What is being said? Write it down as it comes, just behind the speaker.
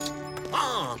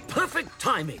Ah, perfect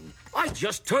timing. I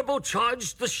just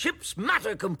turbocharged the ship's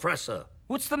matter compressor.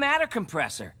 What's the matter,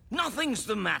 compressor? Nothing's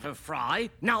the matter, Fry.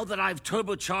 Now that I've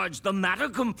turbocharged the matter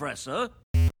compressor.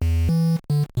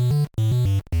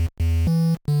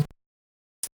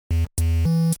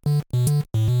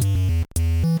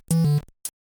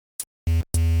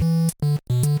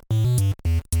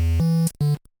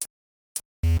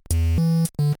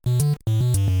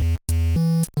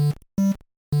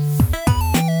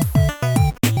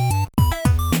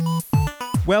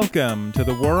 Welcome to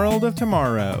the world of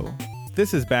tomorrow.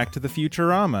 This is Back to the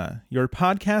Futurama, your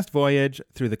podcast voyage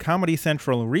through the Comedy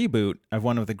Central reboot of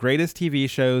one of the greatest TV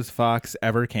shows Fox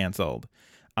ever canceled.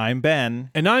 I'm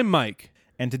Ben. And I'm Mike.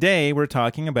 And today we're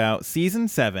talking about Season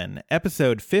 7,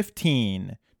 Episode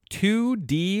 15,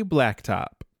 2D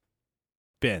Blacktop.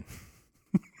 Ben.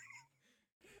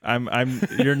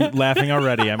 You're laughing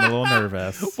already. I'm a little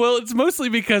nervous. Well, it's mostly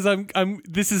because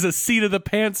this is a seat of the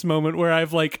pants moment where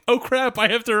I've like, oh crap, I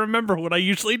have to remember what I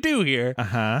usually do here.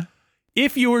 Uh-huh.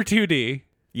 If you were 2D,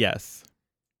 yes,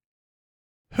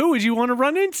 who would you want to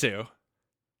run into?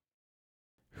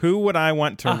 Who would I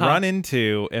want to run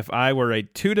into if I were a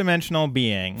two-dimensional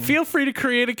being? Feel free to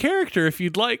create a character if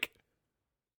you'd like.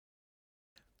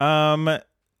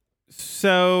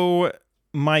 So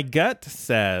my gut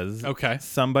says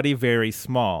somebody very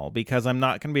small, because I'm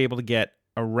not going to be able to get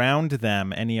around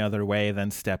them any other way than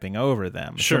stepping over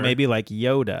them. Sure. So maybe like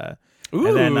Yoda. Ooh.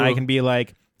 And then I can be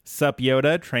like, sup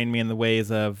Yoda, train me in the ways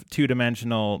of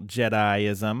two-dimensional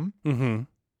Jediism. Mm-hmm.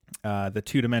 The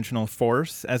two-dimensional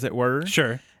force, as it were.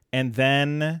 Sure. And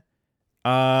then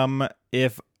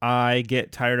if I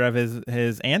get tired of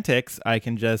his antics, I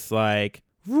can just like,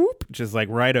 whoop, just like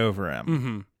right over him.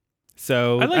 Mm-hmm.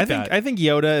 So I think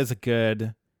Yoda is a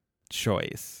good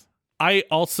choice. I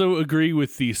also agree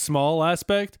with the small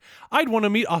aspect. I'd want to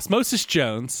meet Osmosis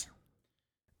Jones.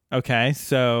 Okay,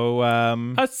 so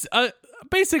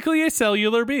basically a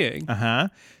cellular being.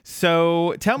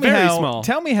 So tell me Very how small.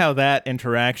 Tell me how that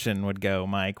interaction would go,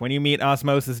 Mike, when you meet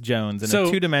Osmosis Jones in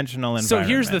a two-dimensional environment.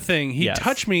 So here's the thing: he'd Yes.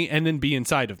 touch me and then be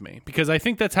inside of me, because I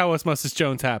think that's how Osmosis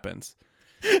Jones happens.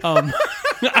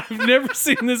 I've never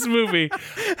seen this movie.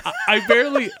 I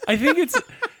think it's.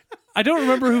 I don't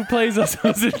remember who plays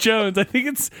Osmosis Jones. I think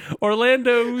it's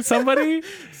Orlando somebody.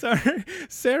 Sorry,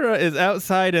 Sarah is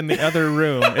outside in the other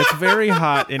room. It's very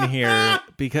hot in here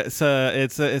because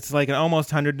it's like an almost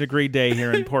 100-degree day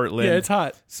here in Portland. Yeah, it's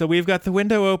hot. So we've got the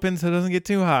window open so it doesn't get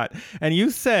too hot. And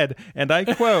you said, and I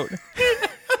quote,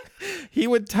 he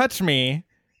would touch me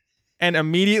and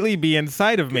immediately be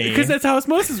inside of me. Because that's how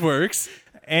osmosis works.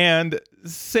 And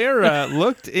Sarah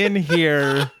looked in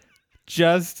here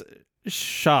just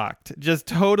shocked, just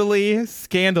totally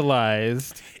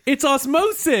scandalized. It's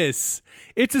osmosis.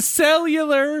 It's a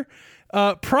cellular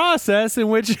process in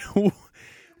which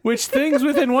things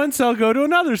within one cell go to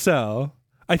another cell.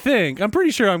 I think. I'm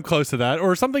pretty sure I'm close to that.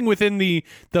 Or something within the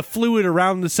fluid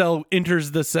around the cell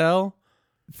enters the cell.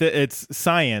 It's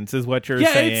science is what you're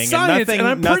Yeah, saying. it's science, and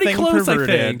I'm pretty close, perverted.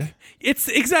 I think. It's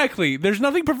exactly. There's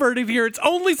nothing perverted here. It's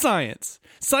only science.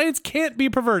 Science can't be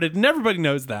perverted, and everybody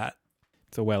knows that.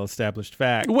 It's a well-established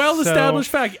fact. Well-established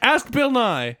fact. Ask Bill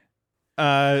Nye,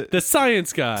 the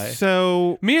science guy.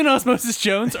 So Me and Osmosis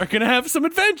Jones are going to have some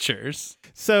adventures.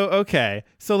 Okay.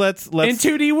 So let's in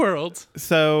 2D world.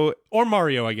 So Or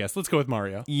Mario, I guess. Let's go with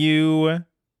Mario. you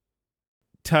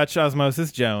touch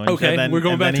Osmosis Jones. Okay, and then, we're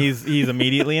going and back then to- he's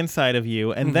immediately inside of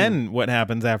you. And then what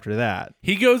happens after that?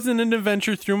 He goes in an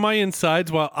adventure through my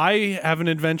insides while I have an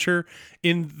adventure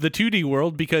in the 2D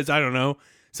world because, I don't know,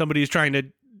 somebody is trying to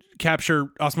capture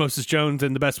Osmosis Jones,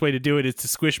 and the best way to do it is to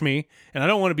squish me. And I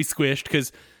don't want to be squished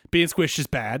because being squished is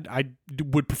bad. I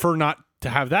would prefer not to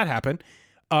have that happen.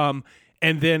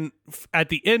 And then at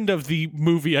the end of the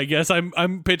movie, I guess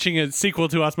I'm pitching a sequel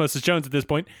to Osmosis Jones at this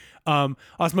point.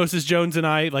 Osmosis Jones and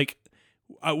I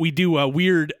we do a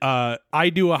weird.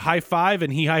 I do a high five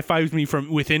and he high fives me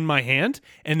from within my hand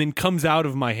and then comes out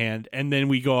of my hand, and then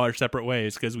we go our separate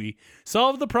ways because we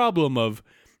solve the problem of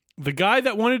the guy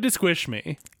that wanted to squish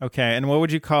me. Okay, and what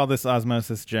would you call this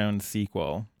Osmosis Jones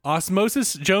sequel?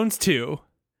 Osmosis Jones 2.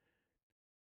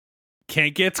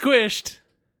 Can't get squished.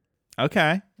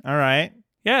 Okay, all right.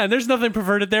 Yeah, and there's nothing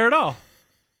perverted there at all.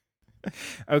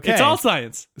 Okay, It's all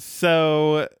science.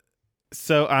 So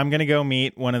I'm going to go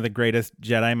meet one of the greatest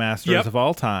Jedi Masters of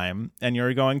all time, and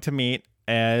you're going to meet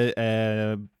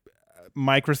a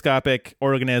microscopic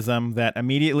organism that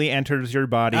immediately enters your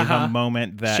body the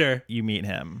moment that you meet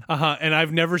him. And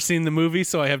I've never seen the movie,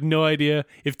 so I have no idea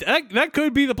if that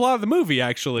could be the plot of the movie.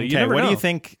 Actually, Okay, you never know.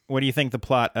 What do you think the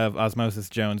plot of Osmosis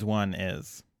Jones 1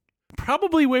 is?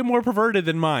 Probably way more perverted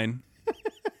than mine.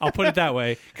 I'll put it that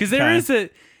way. Because there Okay.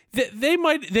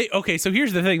 is okay, so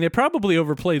here's the thing. They probably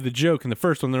overplayed the joke in the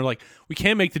first one. They're like, we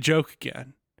can't make the joke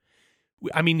again.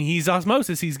 I mean, he's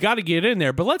osmosis. He's got to get in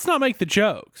there, but let's not make the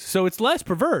jokes. So it's less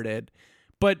perverted,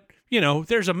 but,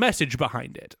 there's a message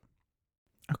behind it.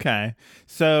 Okay.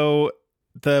 So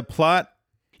the plot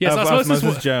Yes, of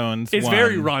Osmosis Jones It's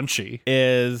very raunchy.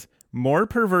 is more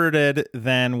perverted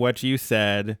than what you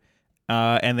said,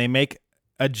 and they make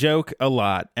a joke a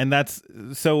lot. And that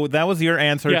was your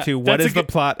answer to what is the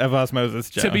plot of Osmosis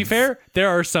Jones. To be fair, there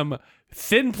are some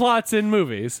thin plots in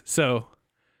movies, so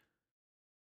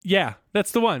yeah,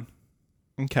 that's the one.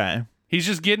 Okay. He's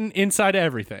just getting inside of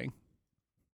everything.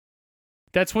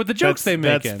 That's what the jokes they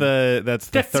make. That's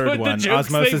the third one.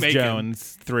 Osmosis make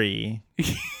Jones 3.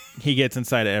 He gets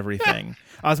inside of everything.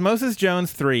 Osmosis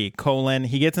Jones 3,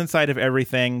 he gets inside of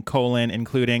everything,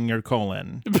 including your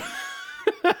colon.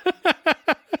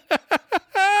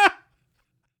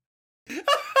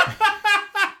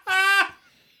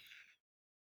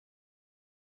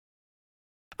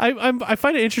 I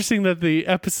find it interesting that the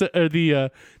episode,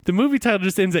 the movie title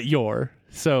just ends at "your."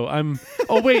 So I'm.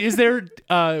 Oh wait, is there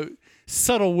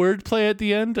subtle wordplay at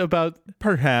the end about?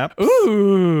 Perhaps.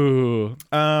 Ooh.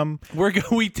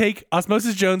 We take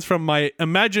Osmosis Jones from my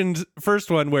imagined first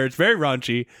one, where it's very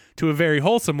raunchy, to a very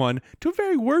wholesome one, to a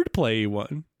very wordplay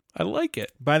one. I like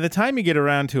it. By the time you get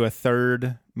around to a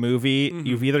third movie,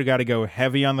 you've either got to go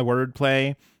heavy on the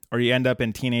wordplay, or you end up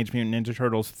in Teenage Mutant Ninja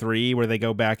Turtles 3, where they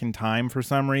go back in time for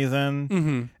some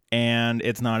reason, and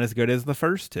it's not as good as the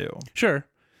first two. Sure.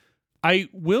 I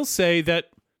will say that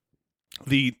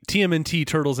the TMNT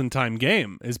Turtles in Time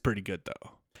game is pretty good,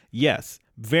 though. Yes.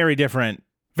 Very different.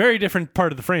 Very different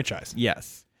part of the franchise.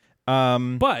 Yes.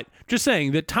 But just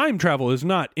saying that time travel is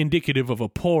not indicative of a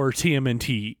poor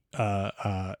TMNT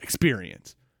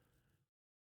experience.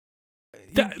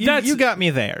 You got me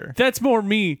there. That's more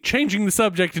me changing the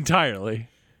subject entirely.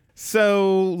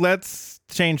 So let's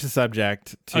change the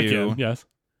subject to Again, yes.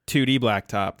 2D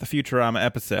Blacktop, the Futurama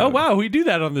episode. Oh, wow. We do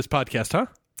that on this podcast, huh?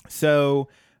 So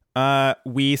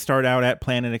we start out at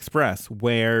Planet Express,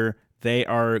 where they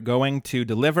are going to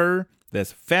deliver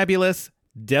this fabulous,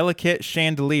 delicate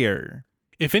chandelier.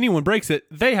 If anyone breaks it,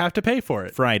 they have to pay for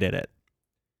it. Fry did it.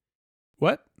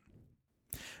 What?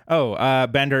 Oh,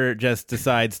 Bender just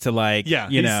decides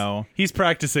to he's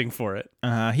practicing for it.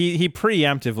 He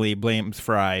preemptively blames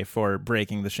Fry for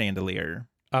breaking the chandelier.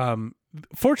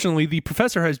 Fortunately, the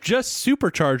professor has just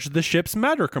supercharged the ship's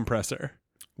matter compressor.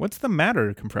 What's the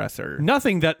matter compressor?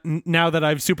 Nothing now that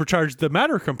I've supercharged the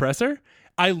matter compressor.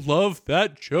 I love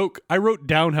that joke. I wrote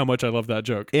down how much I love that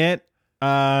joke.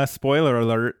 Spoiler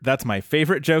alert, that's my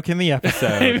favorite joke in the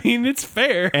episode. I mean, it's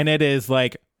fair. And it is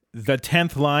like the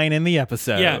 10th line in the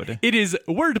episode. Yeah, it is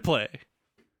wordplay.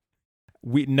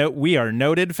 We are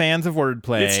noted fans of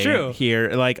wordplay. It's true.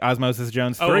 Here, like Osmosis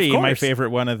Jones 3, my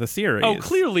favorite one of the series. Oh,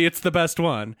 clearly it's the best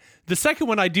one. The second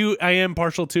one I am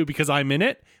partial to because I'm in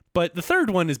it, but the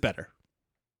third one is better.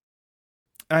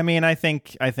 I mean, I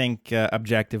think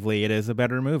objectively it is a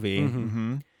better movie.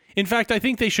 Mm-hmm. In fact, I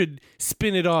think they should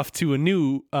spin it off to a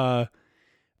new a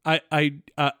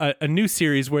new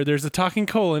series where there's a talking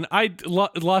colon. I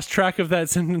lost track of that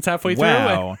sentence halfway through.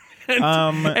 Wow.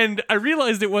 And I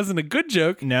realized it wasn't a good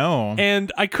joke. No.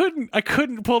 And I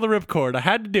couldn't pull the ripcord. I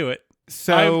had to do it.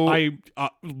 So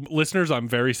listeners, I'm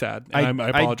very sad. And I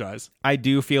apologize. I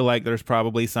do feel like there's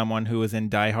probably someone who was in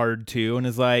Die Hard 2 and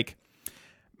is like,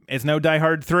 it's no Die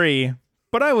Hard 3,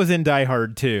 but I was in Die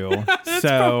Hard 2. That's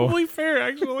probably fair,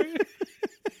 actually.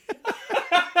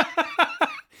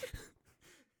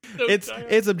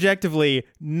 It's objectively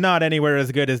not anywhere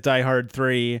as good as Die Hard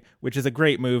 3, which is a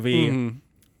great movie. Mm-hmm.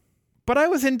 But I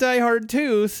was in Die Hard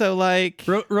 2, so like...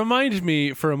 Remind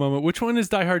me for a moment, which one is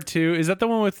Die Hard 2? Is that the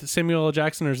one with Samuel L.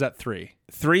 Jackson, or is that 3?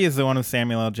 3 is the one with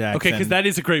Samuel L. Jackson. Okay, because that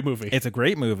is a great movie. It's a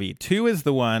great movie. 2 is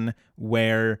the one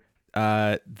where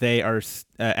they are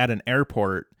at an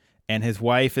airport, and his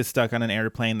wife is stuck on an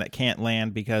airplane that can't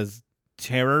land because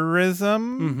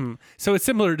terrorism. Mm-hmm. So it's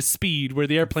similar to Speed, where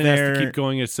the airplane has to keep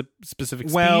going at a specific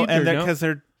speed. Well, and because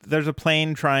there's a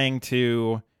plane trying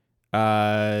to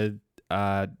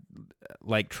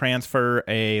like transfer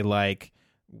a like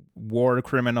war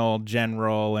criminal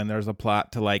general, and there's a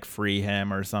plot to like free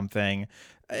him or something.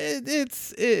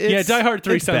 It's Die Hard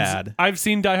 3 sounds bad. I've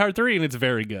seen Die Hard 3 and it's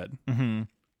very good. Mm-hmm.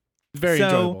 Very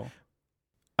enjoyable.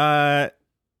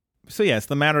 So yes,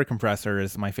 the matter compressor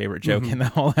is my favorite joke in the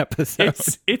whole episode.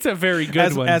 It's a very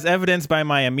good one. As evidenced by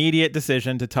my immediate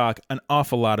decision to talk an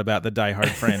awful lot about the Die Hard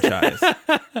franchise.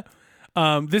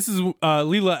 This is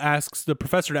Leela asks the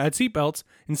professor to add seatbelts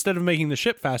instead of making the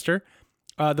ship faster.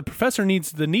 The professor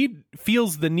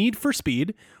feels the need for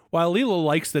speed, while Leela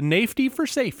likes the nafety for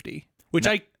safety, which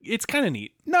it's kind of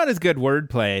neat. Not as good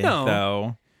wordplay, No.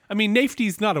 though. I mean,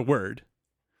 nafety's not a word,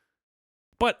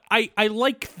 but I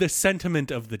like the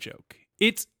sentiment of the joke.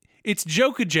 It's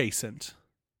joke adjacent,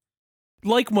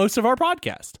 like most of our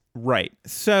podcast. Right.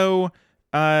 So,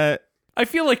 I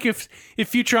feel like if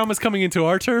Futurama's coming into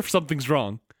our turf, something's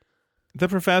wrong. the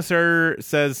professor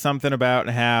says something about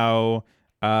how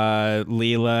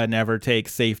Leela never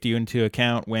takes safety into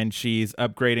account when she's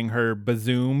upgrading her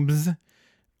bazooms.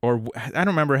 Or I don't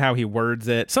remember how he words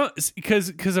it. So,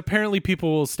 because apparently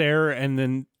people will stare, and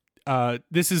then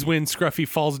this is when Scruffy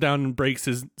falls down and breaks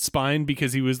his spine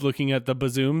because he was looking at the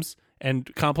bazooms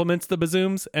and compliments the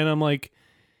bazooms. And I'm like,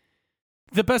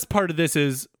 the best part of this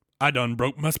is I done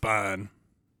broke my spine.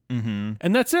 Mm-hmm.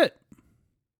 And that's it.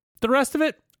 The rest of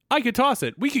it, I could toss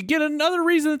it. We could get another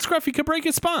reason that Scruffy could break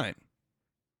his spine.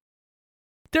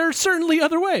 There are certainly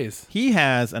other ways. He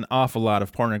has an awful lot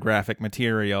of pornographic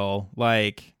material.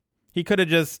 Like, he could have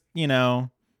just,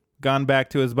 gone back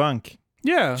to his bunk,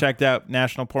 Yeah. checked out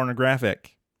National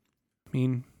Pornographic. I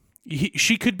mean,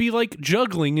 she could be like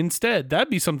juggling instead. That'd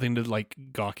be something to like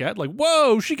gawk at. Like,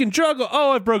 whoa, she can juggle.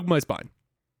 Oh, I broke my spine.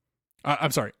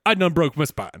 I'm sorry. I done broke my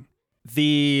spine.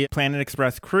 The Planet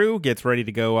Express crew gets ready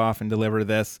to go off and deliver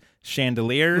this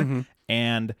chandelier,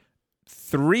 and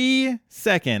 3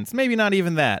 seconds, maybe not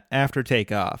even that, after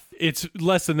takeoff. It's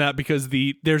less than that because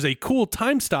there's a cool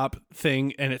time stop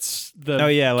thing, and it's the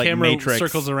like camera Matrix.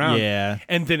 circles around, Yeah.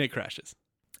 and then it crashes.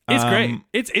 It's great.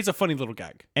 It's a funny little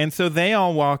gag. And so they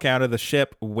all walk out of the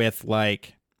ship with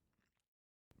like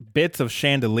bits of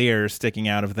chandelier sticking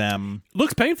out of them.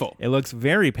 Looks painful. It looks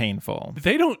very painful.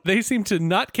 They seem to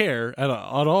not care at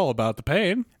all about the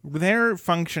pain. They're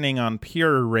functioning on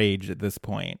pure rage at this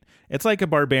point. It's like a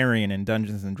barbarian in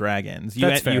Dungeons and Dragons. You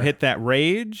That's fair. You hit that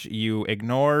rage, you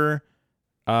ignore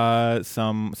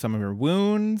some of your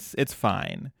wounds, it's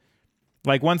fine.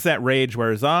 Like, once that rage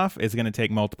wears off, it's going to take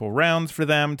multiple rounds for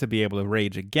them to be able to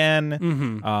rage again.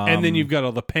 Mm-hmm. And then you've got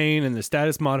all the pain and the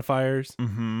status modifiers.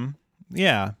 Mm-hmm.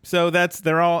 Yeah. So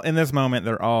they're all, in this moment,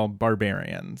 they're all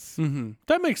barbarians. Mm-hmm.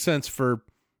 That makes sense for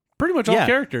pretty much all Yeah,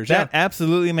 characters. That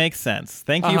absolutely makes sense.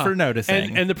 Thank you for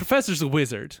noticing. And the professor's a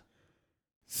wizard.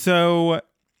 So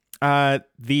they're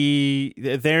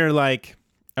like,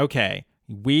 okay,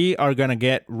 we are going to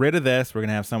get rid of this. We're going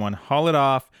to have someone haul it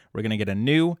off. We're going to get a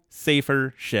new,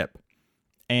 safer ship.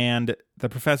 And the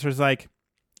professor's like,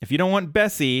 if you don't want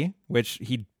Bessie, which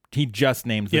he just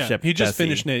names the ship He just Bessie.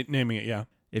 finished naming it, yeah.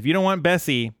 If you don't want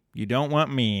Bessie, you don't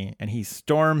want me. And he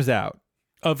storms out.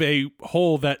 Of a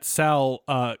hole that Sal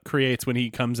creates when he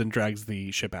comes and drags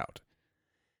the ship out.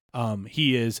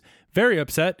 He is very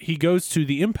upset. He goes to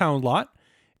the impound lot,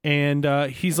 and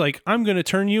he's like, I'm going to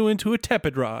turn you into a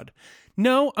tepid rod.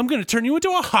 No, I'm going to turn you into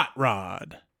a hot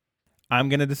rod. I'm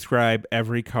going to describe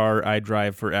every car I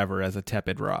drive forever as a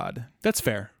tepid rod. That's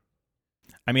fair.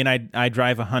 I mean, I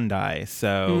drive a Hyundai,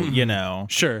 so,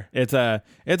 Sure. it's a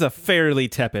fairly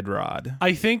tepid rod.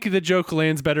 I think the joke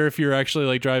lands better if you're actually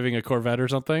like driving a Corvette or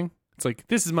something. It's like,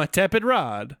 this is my tepid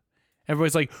rod.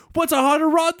 Everybody's like, what's a hotter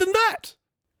rod than that?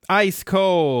 Ice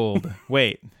cold.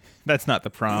 Wait, that's not the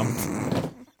prompt. No,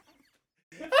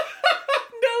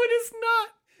 it is not.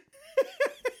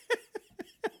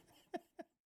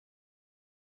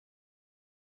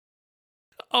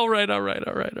 All right.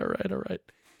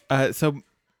 So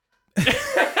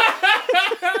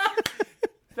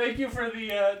Thank you for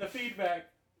the feedback.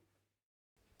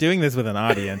 doing this with an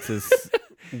audience is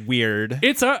weird.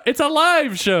 It's a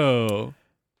live show.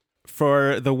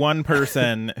 For the one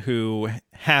person who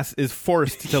is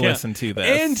forced to Yeah. listen to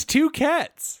this. And 2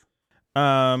 cats.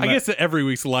 I guess every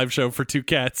week's a live show for 2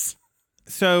 cats.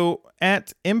 So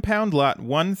at Impound Lot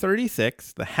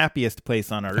 136, the happiest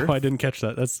place on Earth, Oh, I didn't catch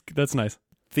that. That's nice.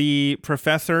 the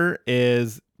professor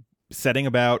is setting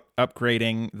about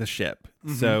upgrading the ship.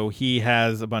 Mm-hmm. So he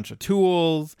has a bunch of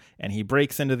tools, and he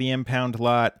breaks into the impound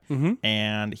lot,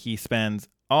 and he spends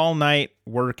all night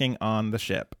working on the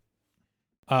ship.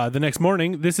 The next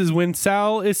morning, this is when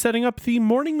Sal is setting up the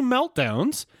morning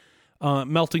meltdowns.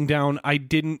 Melting down, I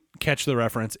didn't catch the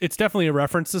reference. It's definitely a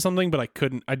reference to something, but I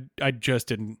couldn't. I just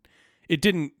didn't. It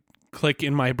didn't click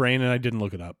in my brain, and I didn't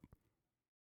look it up.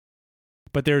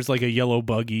 But there's like a yellow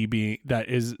buggy that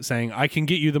is saying, "I can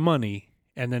get you the money,"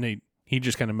 and then he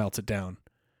just kind of melts it down.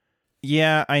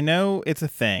 Yeah, I know it's a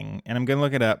thing, and I'm going to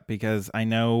look it up because I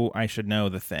know I should know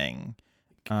the thing.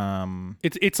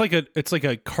 It's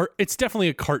definitely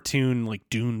a cartoon like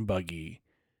dune buggy,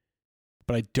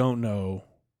 but I don't know.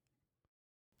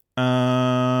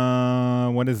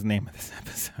 What is the name of this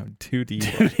episode? 2D.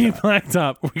 2D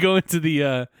Blacktop. We go into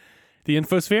the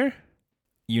infosphere?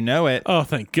 You know it. Oh,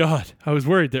 thank God. I was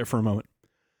worried there for a moment.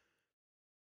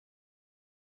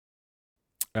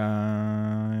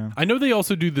 I know they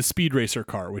also do the Speed Racer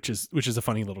car, which is a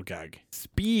funny little gag.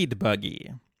 Speed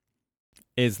Buggy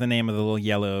is the name of the little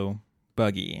yellow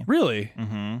buggy. Really?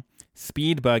 Mm-hmm.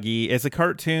 Speed Buggy is a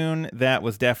cartoon that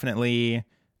was definitely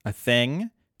a thing.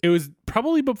 It was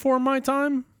probably before my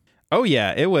time. Oh,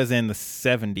 yeah. It was in the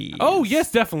 70s. Oh,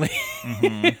 yes, definitely.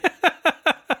 Mm-hmm.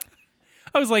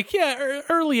 I was like, yeah,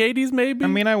 early 80s maybe. I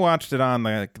mean, I watched it on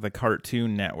the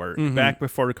Cartoon Network. Mm-hmm. Back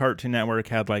before Cartoon Network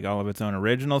had like all of its own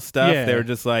original stuff. Yeah. They were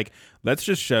just like, let's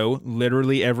just show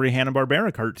literally every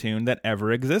Hanna-Barbera cartoon that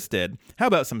ever existed. How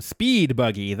about some Speed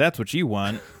Buggy? That's what you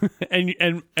want. and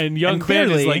young Ben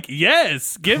clearly- is like,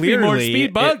 yes, give me more Clearly,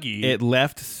 Speed Buggy. It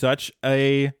left such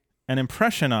an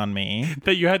impression on me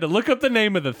that you had to look up the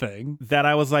name of the thing. that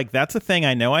I was like, that's a thing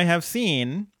I know I have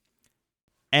seen,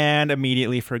 and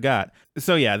immediately forgot.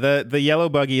 So yeah, the yellow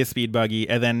buggy is Speed Buggy,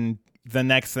 and then the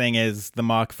next thing is the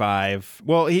Mach 5.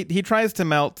 Well, he tries to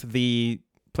melt the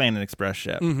Planet Express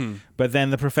ship, but then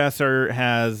the professor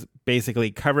has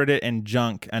basically covered it in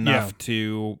junk enough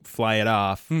to fly it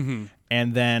off,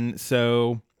 and then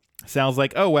so Sal's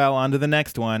like, oh well, on to the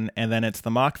next one, and then it's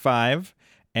the Mach 5,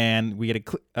 and we get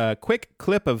a quick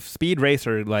clip of Speed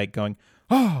Racer like going,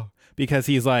 oh, because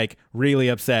he's like really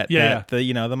upset that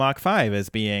the Mach 5 is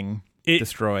being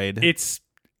destroyed. It's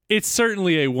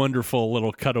certainly a wonderful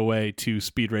little cutaway to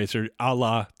Speed Racer, a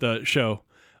la the show,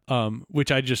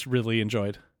 which I just really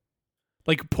enjoyed.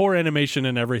 Like poor animation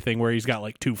and everything, where he's got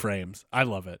like 2 frames. I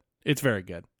love it. It's very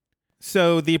good.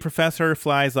 So the professor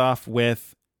flies off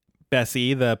with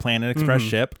Bessie, the Planet Express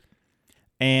ship,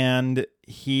 and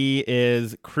he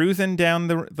is cruising down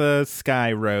the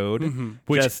Sky Road.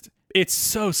 Which just it's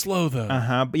so slow though.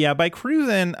 But yeah, by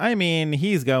cruising, I mean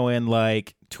he's going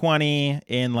like 20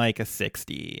 in like a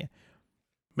 60.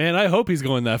 Man, I hope he's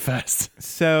going that fast.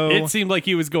 So It seemed like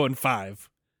he was going 5.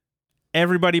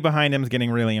 everybody behind him is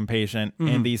getting really impatient,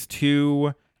 and these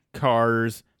 2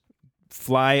 cars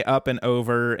fly up and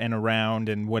over and around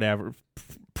and whatever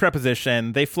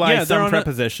preposition. They fly some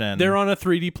preposition. They're on a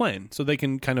 3D plane, so they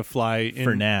can kind of fly in.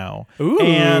 For now. Ooh,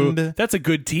 and that's a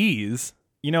good tease.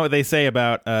 you know what they say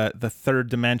about the third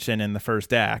dimension in the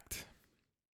first act?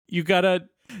 You gotta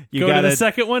go to the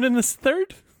second one in this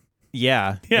third?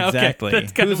 Yeah, Yeah, okay. exactly.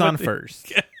 That's kind Who's of on what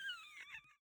first?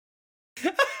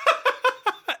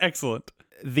 Excellent.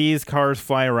 These cars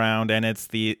fly around, and it's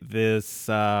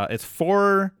it's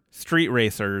 4 street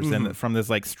racers and from this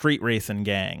like street racing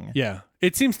gang. Yeah.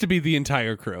 It seems to be the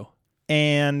entire crew.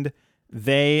 And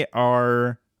they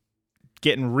are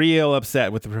getting real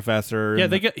upset with the professor. Yeah,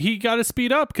 he got to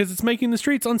speed up because it's making the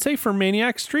streets unsafe for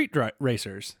maniac street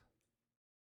racers.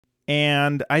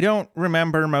 And I don't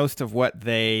remember most of what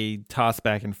they toss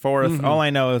back and forth. All I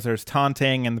know is there's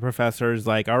taunting, and the professor's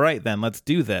like, all right, then let's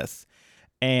do this.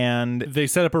 And They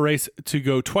set up a race to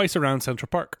go twice around Central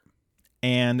Park.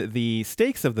 And the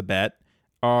stakes of the bet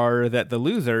are that the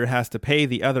loser has to pay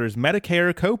the other's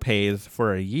Medicare copays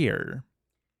for a year.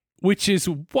 Which is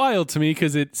wild to me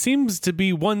because it seems to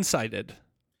be one-sided.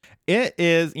 It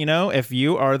is, if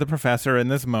you are the professor in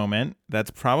this moment,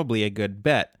 that's probably a good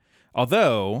bet.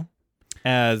 Although,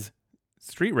 as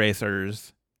street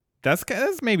racers, that's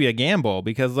maybe a gamble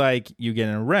because, like, you get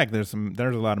in a wreck. There's a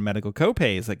lot of medical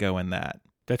copays that go in that.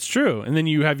 That's true. And then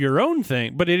you have your own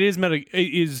thing, but it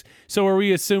is so are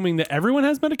we assuming that everyone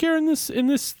has Medicare in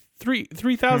this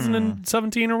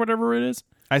 3017 or whatever it is?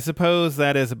 I suppose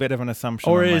that is a bit of an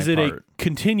assumption. Or on is my it part. a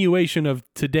continuation of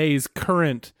today's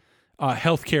current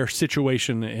healthcare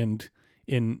situation and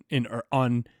in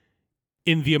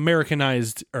the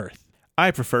Americanized earth?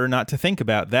 I prefer not to think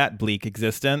about that bleak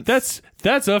existence.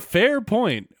 That's a fair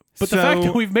point. But the fact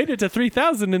that we've made it to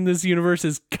 3000 in this universe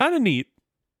is kind of neat.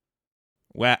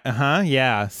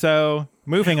 Yeah. So,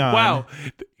 moving on. Wow.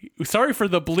 Sorry for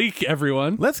the bleak,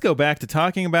 everyone. Let's go back to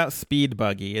talking about Speed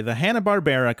Buggy, the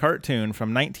Hanna-Barbera cartoon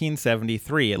from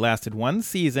 1973. It lasted 1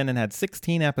 season and had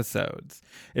 16 episodes.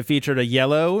 It featured a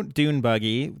yellow dune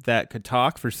buggy that could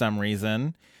talk for some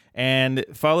reason, and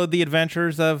followed the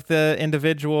adventures of the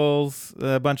individuals,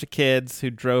 a bunch of kids who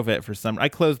drove it for some... I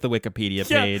closed the Wikipedia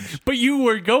page. Yeah, but you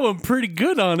were going pretty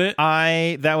good on it.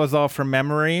 That was all from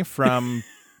memory, from...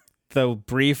 the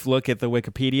brief look at the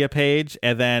Wikipedia page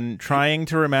and then trying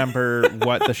to remember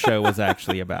what the show was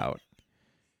actually about.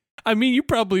 I mean, you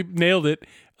probably nailed it,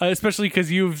 especially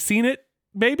because you've seen it,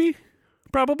 maybe?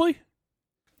 Probably?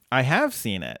 I have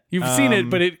seen it. You've seen it,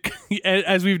 but it,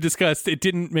 as we've discussed, it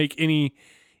didn't make any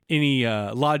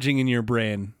lodging in your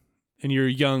brain, in your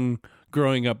young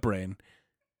growing up brain.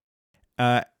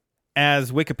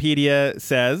 As Wikipedia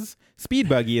says, Speed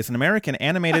Buggy is an American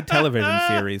animated television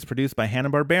series produced by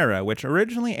Hanna-Barbera, which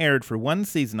originally aired for one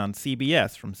season on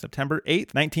CBS from September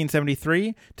 8th,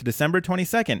 1973 to December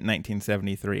 22nd,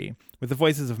 1973, with the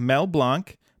voices of Mel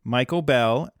Blanc, Michael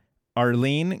Bell,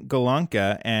 Arlene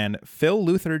Golonka, and Phil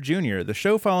Luther Jr. The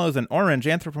show follows an orange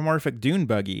anthropomorphic dune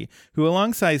buggy who,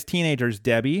 alongside teenagers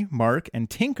Debbie, Mark, and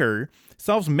Tinker,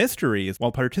 solves mysteries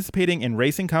while participating in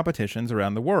racing competitions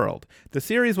around the world. The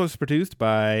series was produced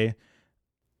by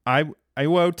Iwo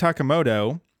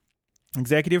Takamoto,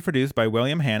 executive produced by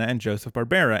William Hanna and Joseph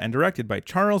Barbera, and directed by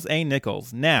Charles A.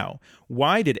 Nichols. Now,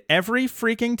 why did every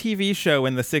freaking TV show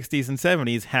in the 60s and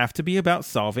 70s have to be about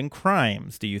solving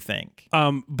crimes, do you think?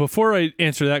 Before I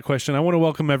answer that question, I want to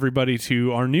welcome everybody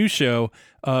to our new show,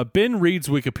 Ben Reads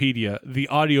Wikipedia, the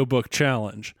audiobook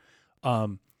challenge.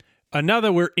 Now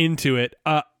that we're into it,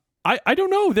 I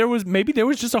don't know, there was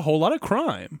just a whole lot of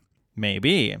crime.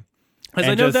 Maybe. As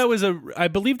I know I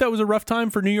believe that was a rough time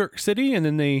for New York City, and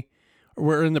then they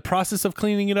were in the process of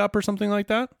cleaning it up or something like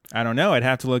that. I don't know. I'd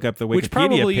have to look up the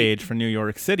Wikipedia page for New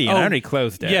York City, and I already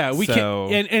closed it. Yeah, we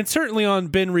can't. And certainly on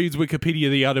Ben Reads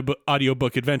Wikipedia, the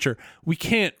audiobook adventure, we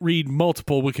can't read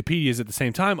multiple Wikipedias at the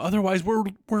same time. Otherwise, we're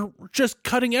just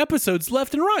cutting episodes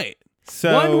left and right.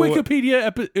 So one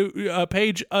Wikipedia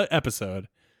page episode.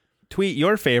 Tweet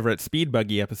your favorite Speed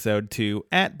Buggy episode to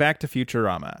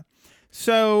 @BackToFuturama.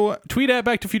 So tweet at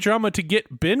Back to Futurama to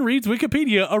get Ben Reads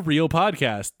Wikipedia a real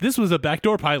podcast. This was a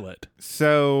backdoor pilot.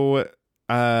 So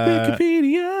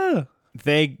Wikipedia.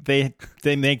 They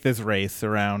make this race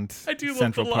around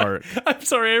Central Park. I'm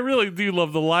sorry, I really do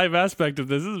love the live aspect of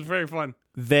this. This is very fun.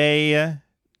 They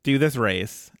do this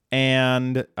race,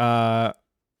 and the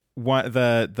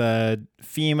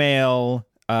female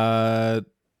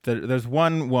there's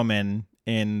one woman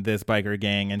in this biker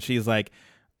gang, and she's like,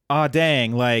 "Aw,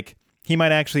 dang, like he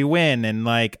might actually win, and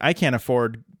like I can't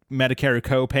afford Medicare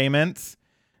co-payments."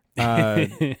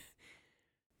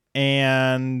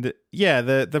 And yeah,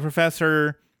 the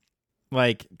professor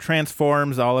like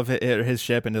transforms all of his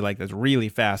ship into like this really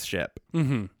fast ship.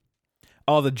 Mm-hmm.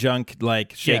 All the junk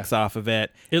like shakes off of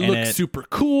it. It looks super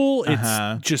cool.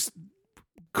 It's just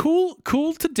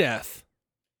cool to death.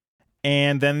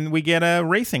 And then we get a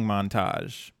racing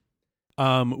montage.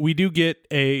 We do get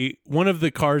one of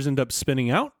the cars end up spinning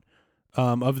out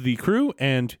of the crew,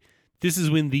 and this is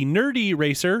when the nerdy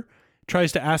racer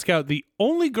tries to ask out the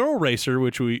only girl racer,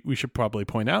 which we should probably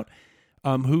point out,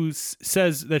 who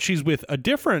says that she's with a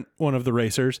different one of the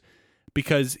racers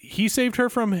because he saved her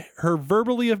from her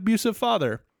verbally abusive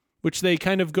father, which they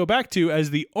kind of go back to as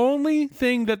the only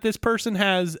thing that this person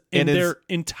has in their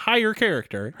entire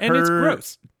character, and it's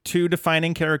gross. Two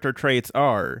defining character traits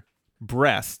are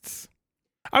breasts.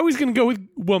 I was going to go with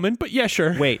woman, but yeah,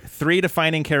 sure. Wait, 3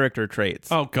 defining character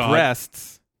traits. Oh, God.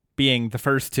 Breasts being the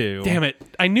first 2. Damn it.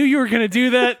 I knew you were going to do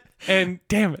that, and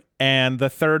damn it. And the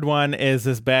third one is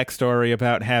this backstory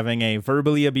about having a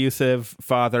verbally abusive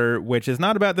father, which is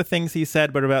not about the things he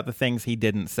said, but about the things he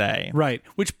didn't say. Right.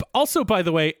 Which also, by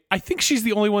the way, I think she's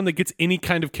the only one that gets any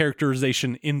kind of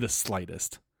characterization in the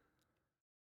slightest.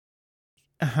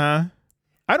 Uh-huh.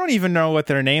 I don't even know what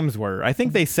their names were. I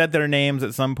think they said their names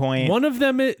at some point. One of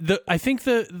them, I think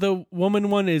the woman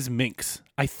one is Minx.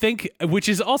 I think, which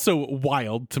is also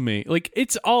wild to me. Like,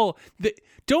 it's all...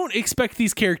 don't expect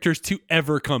these characters to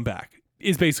ever come back,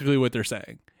 is basically what they're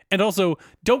saying. And also,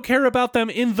 don't care about them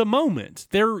in the moment.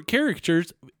 They're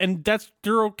characters, and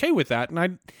they're okay with that.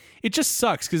 And it just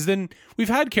sucks, because then we've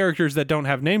had characters that don't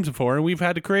have names before, and we've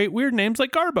had to create weird names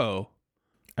like Garbo.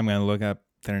 I'm going to look up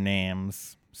their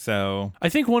names. So I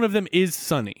think one of them is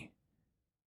Sunny.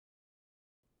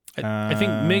 I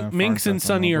think Minx and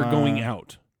Sunny are going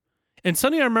out. And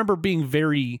Sunny, I remember being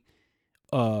very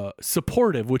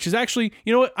supportive, which is actually,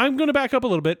 you know what? I'm going to back up a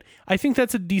little bit. I think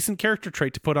that's a decent character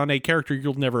trait to put on a character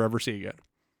you'll never ever see again.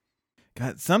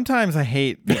 God, sometimes I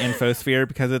hate the infosphere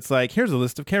because it's like, here's a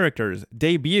list of characters.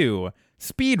 Debut,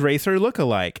 Speed Racer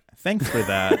lookalike. Thanks for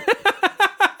that.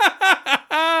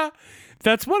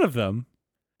 That's one of them.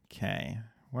 Okay.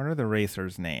 What are the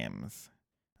racers' names?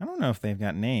 I don't know if they've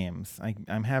got names.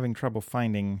 I'm having trouble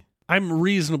finding. I'm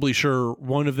reasonably sure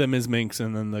one of them is Minx,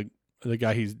 and then the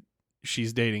guy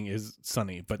she's dating is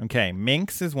Sunny. But okay,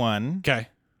 Minx is one. Okay.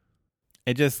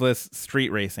 It just lists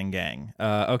street racing gang.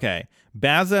 Okay.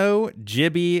 Bazo,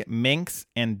 Jibby, Minx,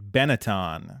 and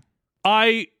Benetton.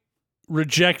 I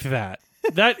reject that.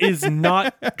 That is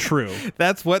not true.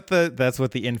 That's what the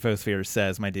infosphere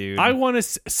says, my dude. I want a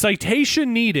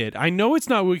citation needed. I know it's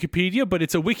not Wikipedia, but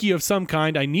it's a wiki of some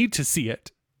kind. I need to see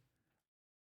it.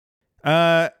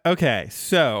 Okay,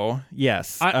 so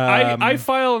yes, I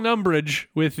file an umbrage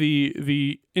with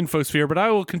the infosphere, but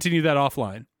I will continue that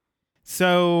offline.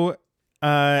 So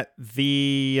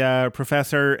the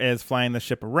professor is flying the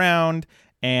ship around,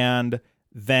 and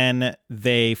then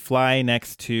they fly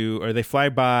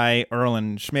by Earl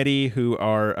and Schmitty, who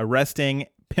are arresting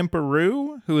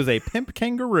Pimperoo, who is a pimp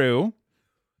kangaroo.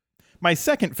 My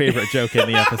second favorite joke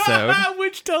in the episode.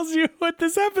 Which tells you what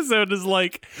this episode is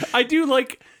like. I do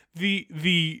like the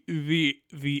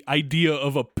idea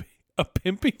of a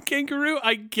pimping kangaroo,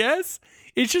 I guess.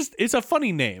 It's a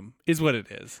funny name, is what it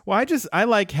is. Well, I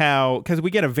like how, because we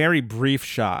get a very brief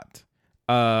shot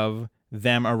of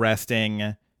them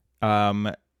arresting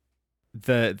the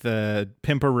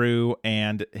Pimperoo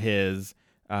and his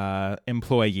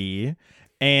employee,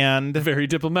 and Very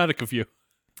diplomatic of you.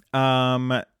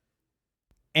 but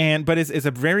it's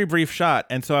a very brief shot,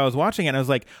 and so I was watching it and I was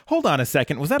like, hold on a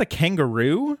second, was that a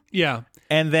kangaroo? Yeah.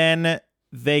 And then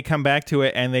they come back to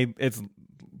it, and it's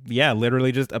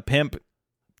literally just a pimp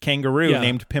kangaroo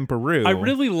named Pimperoo. I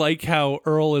really like how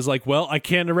Earl is like, well, I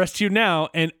can't arrest you now,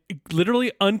 and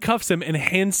literally uncuffs him and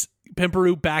hands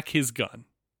Pimperoo back his gun.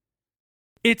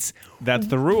 That's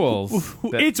the rules.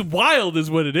 It's wild is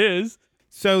what it is.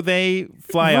 So they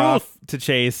fly off to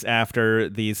chase after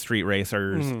these street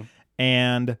racers,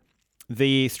 and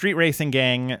the street racing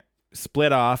gang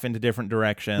split off into different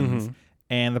directions,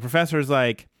 and the professor's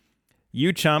like,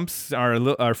 you chumps are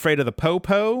afraid of the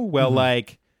po-po? Well,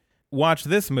 watch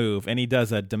this move. And he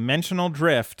does a dimensional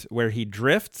drift where he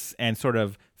drifts and sort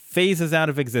of phases out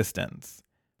of existence.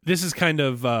 This is kind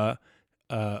of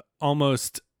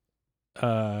almost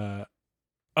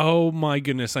oh my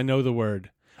goodness, I know the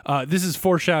word. This is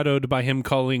foreshadowed by him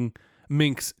calling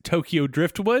Minx Tokyo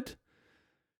Driftwood,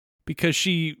 because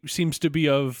she seems to be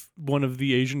of one of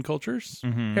the Asian cultures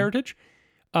heritage.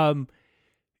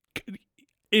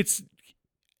 It's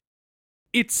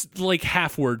like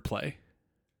half wordplay.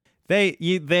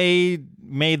 They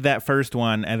made that first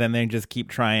one, and then they just keep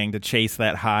trying to chase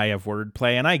that high of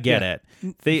wordplay, and I get it.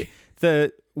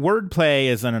 The wordplay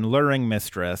is an alluring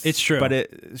mistress. It's true, but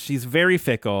she's very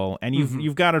fickle, and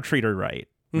you've got to treat her right,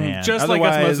 man. Just like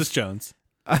Osmosis Jones.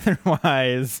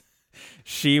 Otherwise,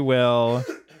 she will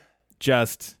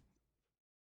just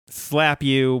slap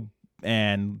you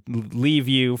and leave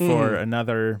you for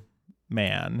another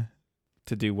man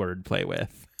to do wordplay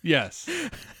with. Yes.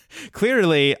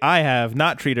 Clearly, I have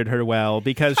not treated her well,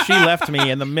 because she left me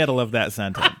in the middle of that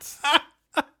sentence.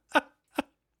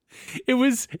 It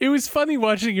was funny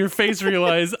watching your face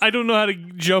realize I don't know how to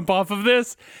jump off of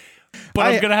this, but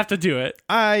I'm going to have to do it.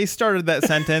 I started that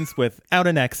sentence without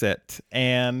an exit,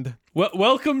 and...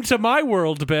 welcome to my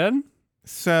world, Ben.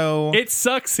 So... It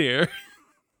sucks here.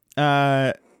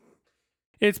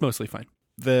 It's mostly fine.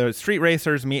 The street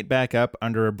racers meet back up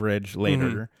under a bridge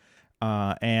later,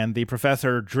 and the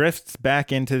professor drifts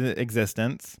back into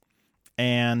existence,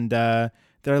 and they're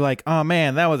like, oh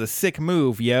man, that was a sick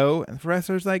move, yo. And the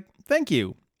professor's like, thank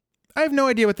you. I have no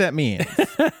idea what that means.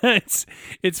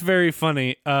 It's very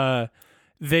funny.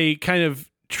 They kind of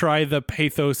try the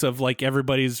pathos of like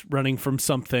everybody's running from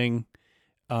something,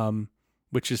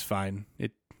 which is fine.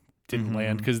 It didn't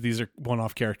land because these are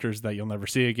one-off characters that you'll never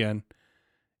see again,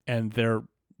 and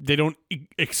they don't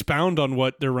expound on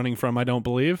what they're running from, I don't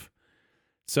believe.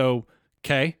 So,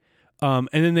 okay. And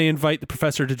then they invite the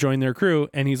professor to join their crew,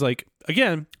 and he's like,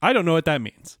 again, I don't know what that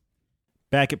means.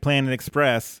 Back at Planet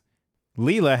Express,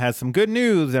 Leela has some good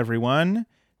news, everyone.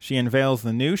 She unveils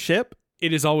the new ship.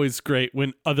 It is always great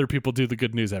when other people do the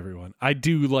good news, everyone. I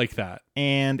do like that.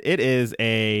 And it is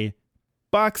a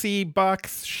boxy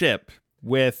box ship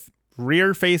with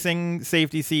rear-facing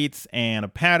safety seats and a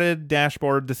padded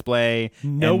dashboard display.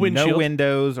 No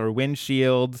windows or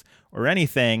windshields or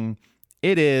anything.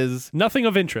 It is... nothing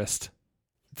of interest.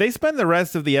 They spend the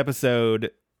rest of the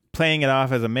episode playing it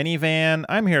off as a minivan.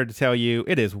 I'm here to tell you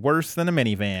it is worse than a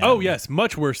minivan. Oh, yes.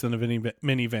 Much worse than a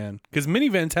minivan. Because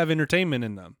minivans have entertainment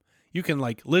in them. You can,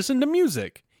 like, listen to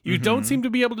music. You don't seem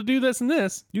to be able to do this in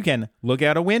this. You can look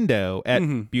out a window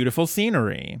at beautiful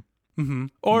scenery.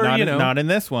 Or, not in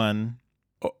this one.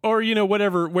 Or,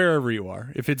 whatever, wherever you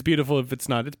are. If it's beautiful, if it's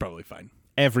not, it's probably fine.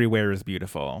 Everywhere is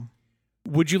beautiful.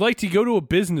 Would you like to go to a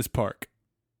business park?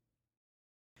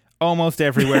 Almost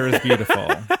everywhere is beautiful.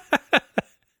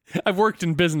 I've worked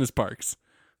in business parks.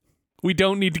 We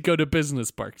don't need to go to business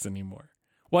parks anymore.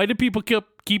 Why do people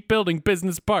keep building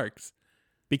business parks?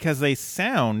 Because they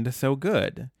sound so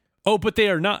good. Oh, but they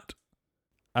are not.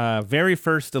 Very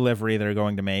first delivery they're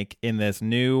going to make in this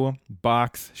new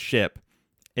box ship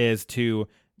is to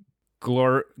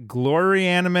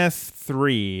Glorianimus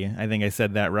 3. I think I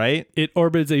said that right. It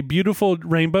orbits a beautiful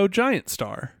rainbow giant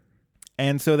star.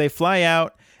 And so they fly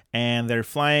out, and they're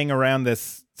flying around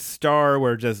this star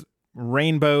where just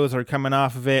rainbows are coming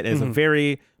off of it. It's a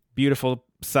very beautiful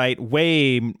sight,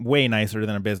 way nicer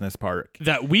than a business park.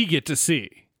 That we get to see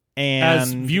And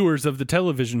as viewers of the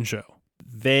television show.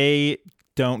 they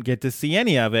don't get to see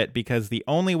any of it because the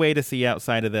only way to see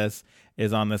outside of this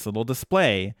is on this little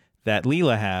display that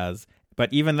Leela has.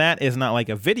 But even that is not like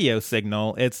a video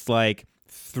signal. It's like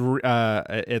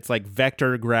it's like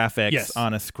vector graphics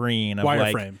on a screen of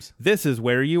like, wireframes. This is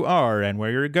where you are and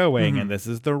where you're going, and this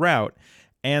is the route.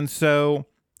 And so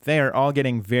they are all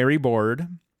getting very bored.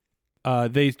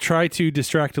 They try to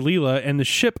distract Leela, and the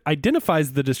ship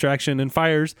identifies the distraction and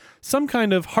fires some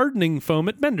kind of hardening foam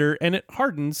at Bender, and it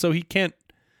hardens so he can't,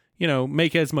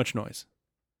 make as much noise.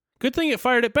 Good thing it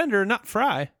fired at Bender, not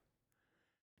Fry.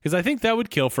 Because I think that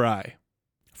would kill Fry.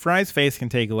 Fry's face can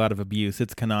take a lot of abuse.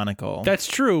 It's canonical. That's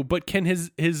true, but can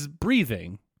his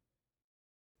breathing?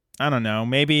 I don't know.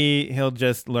 Maybe he'll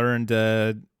just learn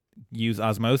to use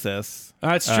osmosis.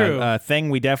 That's true. A thing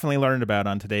we definitely learned about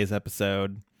on today's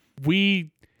episode.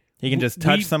 He can just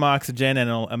touch some oxygen and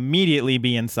it'll immediately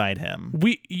be inside him.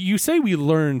 You say we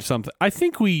learned something. I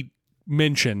think we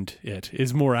mentioned it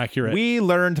is more accurate. We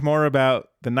learned more about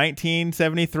the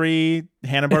 1973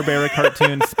 Hanna-Barbera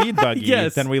cartoon Speed Buggy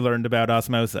than we learned about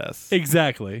osmosis.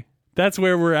 Exactly. That's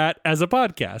where we're at as a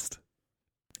podcast.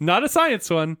 Not a science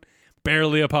one,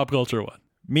 barely a pop culture one.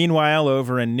 Meanwhile,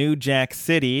 over in New Jack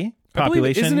City,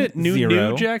 population isn't it New 0.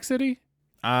 New Jack City?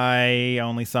 I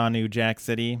only saw New Jack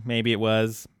City. Maybe it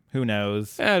was. Who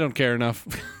knows? I don't care enough.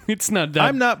 It's not that.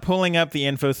 I'm not pulling up the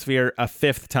infosphere a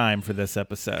fifth time for this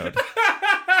episode.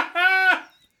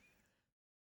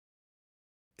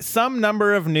 Some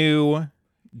number of New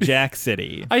Jack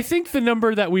City. I think the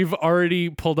number that we've already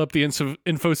pulled up the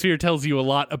infosphere tells you a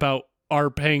lot about our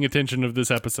paying attention of this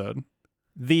episode.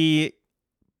 The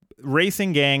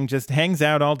racing gang just hangs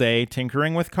out all day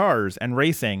tinkering with cars and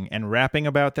racing and rapping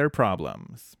about their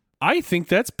problems. I think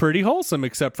that's pretty wholesome,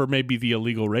 except for maybe the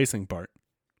illegal racing part.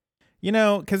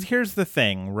 Because here's the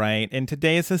thing, right? In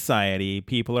today's society,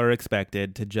 people are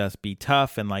expected to just be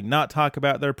tough and not talk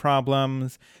about their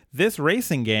problems. This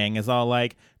racing gang is all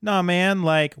like, nah, man,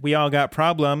 we all got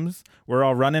problems. We're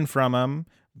all running from them.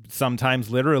 Sometimes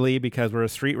literally because we're a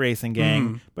street racing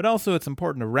gang, but also it's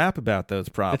important to rap about those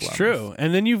problems. That's true.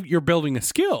 And then you're building a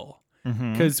skill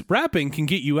because rapping can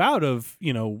get you out of,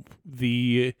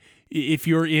 if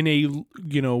you're in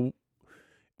a,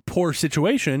 poor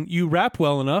situation, you rap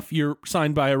well enough, you're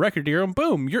signed by a record deal, and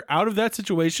boom, you're out of that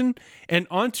situation and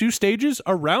onto stages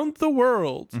around the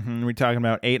world. We're talking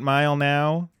about 8 Mile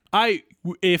now.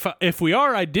 If we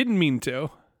are, I didn't mean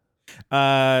to.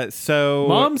 So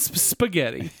Mom's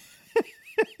spaghetti.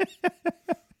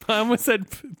 I almost said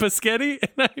Paschetti,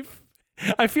 and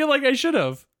I feel like I should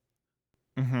have.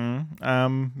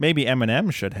 Maybe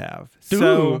Eminem should have. Ooh.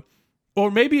 So,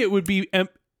 or maybe it would be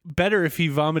better if he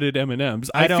vomited M&Ms.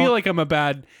 I feel like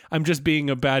I'm just being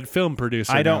a bad film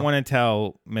producer. I don't want to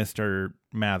tell Mr.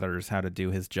 Mathers how to do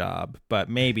his job, but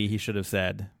maybe he should have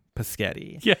said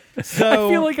Paschetti. Yeah. So I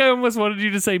feel like I almost wanted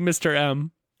you to say Mr.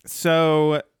 M.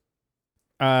 So,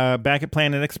 back at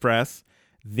Planet Express,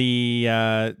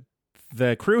 the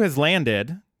crew has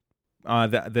landed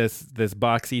this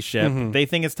boxy ship. They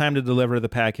think it's time to deliver the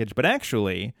package, but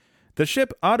actually, the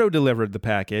ship auto-delivered the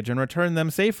package and returned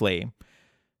them safely.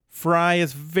 Fry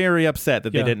is very upset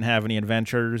that they didn't have any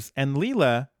adventures, and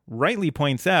Leela rightly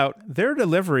points out they're a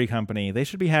delivery company. They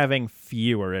should be having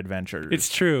fewer adventures. It's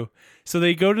true. So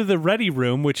they go to the ready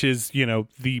room, which is,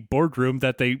 the boardroom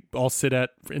that they all sit at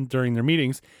during their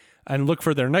meetings, and look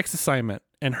for their next assignment.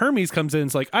 And Hermes comes in and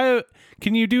is like,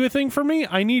 can you do a thing for me?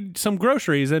 I need some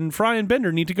groceries, and Fry and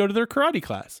Bender need to go to their karate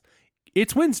class.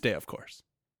 It's Wednesday, of course.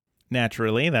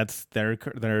 Naturally, that's their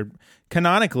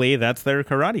canonically, that's their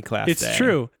karate class day. It's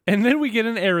true. And then we get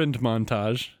an errand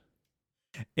montage.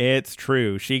 It's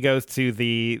true. She goes to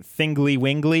the Thingly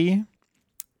Wingly,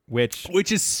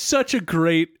 which is such a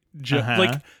great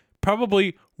joke.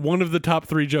 Probably one of the top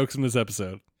 3 jokes in this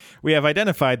episode. We have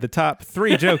identified the top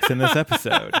 3 jokes in this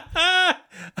episode. I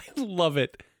love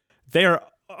it. They are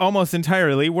almost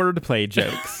entirely wordplay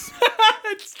jokes.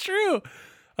 It's true.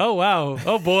 Oh, wow.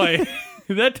 Oh, boy.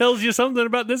 That tells you something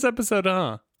about this episode,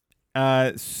 huh?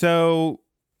 So,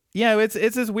 yeah, it's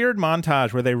this weird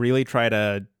montage where they really try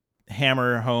to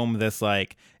hammer home this,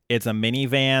 it's a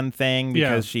minivan thing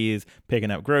because she's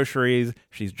picking up groceries.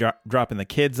 She's dropping the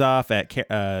kids off at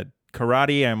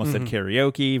karate. I almost said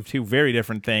karaoke. 2 very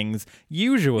different things.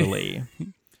 Usually,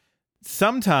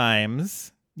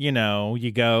 sometimes you know,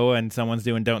 you go and someone's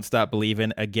doing Don't Stop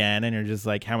Believin' again, and you're just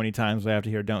like, how many times do I have to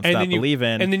hear Don't Stop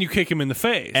Believin'? And then you kick him in the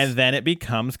face. And then it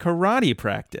becomes karate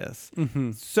practice.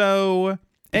 Mm-hmm. So,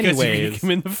 because you anyways, kick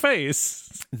him in the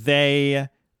face. they,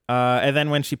 and then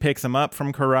when she picks him up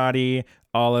from karate,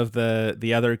 all of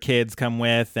the other kids come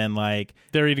with, and like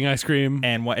they're eating ice cream,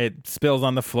 and it spills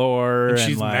on the floor, and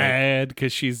she's like, mad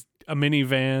because she's a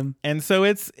minivan. And so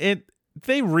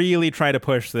they really try to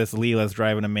push this Leela's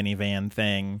driving a minivan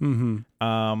thing,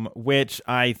 which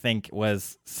I think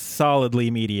was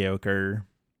solidly mediocre.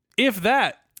 If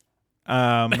that,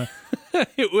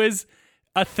 it was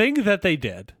a thing that they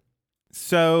did.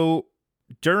 So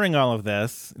during all of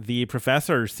this, the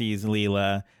professor sees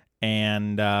Leela,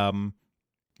 and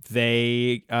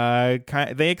they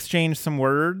exchange some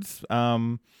words.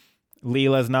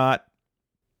 Leela's not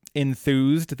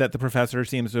enthused that the professor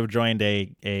seems to have joined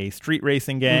a street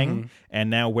racing gang and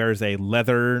now wears a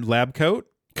leather lab coat.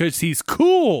 Because he's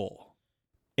cool.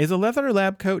 Is a leather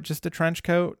lab coat just a trench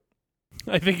coat?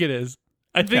 I think it is.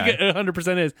 I think it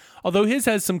 100% is. Although his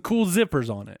has some cool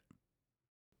zippers on it.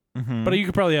 But you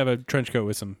could probably have a trench coat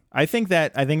with some. I think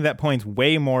that points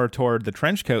way more toward the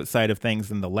trench coat side of things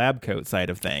than the lab coat side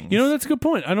of things. You know, that's a good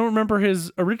point. I don't remember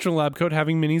his original lab coat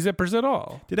having mini zippers at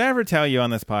all. Did I ever tell you on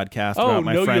this podcast about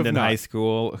my friend in high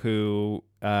school who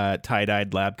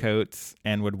tie-dyed lab coats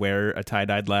and would wear a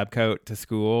tie-dyed lab coat to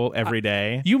school every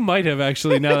day? You might have,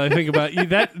 actually, now that I think about it.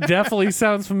 That definitely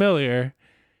sounds familiar.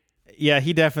 Yeah,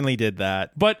 he definitely did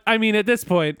that. But, I mean, at this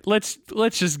point, let's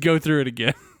just go through it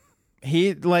again.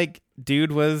 He,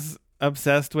 dude was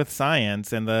obsessed with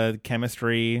science, and the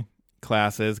chemistry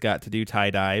classes got to do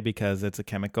tie-dye because it's a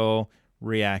chemical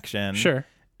reaction. Sure.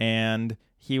 And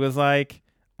he was like,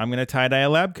 I'm going to tie-dye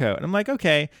a lab coat. And I'm like,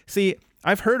 okay. See,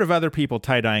 I've heard of other people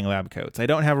tie-dyeing lab coats. I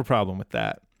don't have a problem with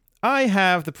that. I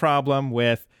have the problem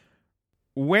with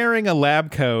wearing a lab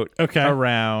coat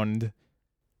around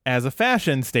as a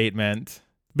fashion statement.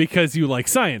 Because you like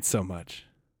science so much.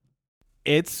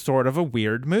 It's sort of a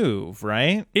weird move,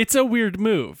 right? It's a weird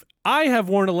move. I have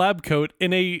worn a lab coat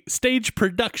in a stage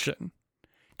production.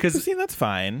 See, that's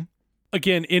fine.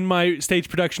 Again, in my stage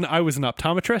production, I was an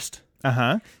optometrist.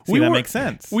 Uh-huh. See, that makes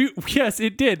sense. Yes,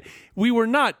 it did. We were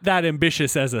not that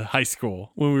ambitious as a high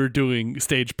school when we were doing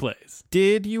stage plays.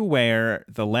 Did you wear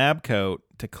the lab coat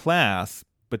to class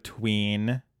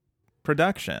between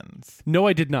productions? No,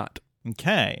 I did not.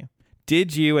 Okay.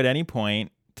 Did you at any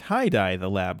point tie-dye the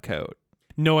lab coat?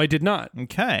 No, I did not.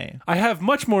 Okay. I have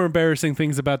much more embarrassing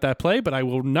things about that play, but I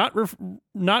will not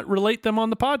relate them on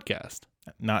the podcast.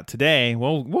 Not today.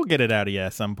 We'll get it out of you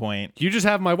at some point. You just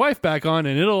have my wife back on,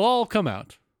 and it'll all come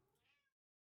out.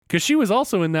 Because she was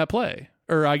also in that play.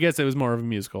 Or I guess it was more of a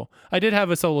musical. I did have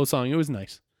a solo song. It was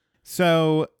nice.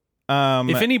 So,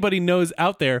 if anybody knows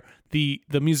out there the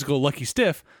musical Lucky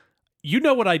Stiff, you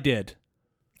know what I did.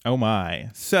 Oh my.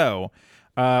 So,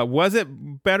 was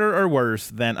it better or worse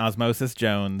than Osmosis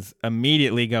Jones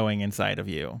immediately going inside of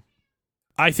you?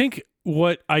 I think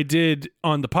what I did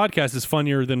on the podcast is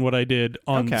funnier than what I did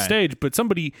on stage, but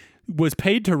somebody was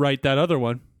paid to write that other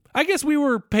one. I guess we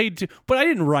were paid to, but I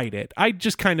didn't write it. I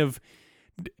just kind of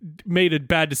made a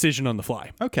bad decision on the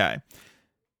fly. Okay.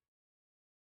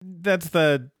 That's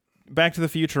the Back to the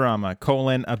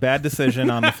Futurama, a bad decision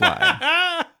on the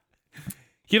fly.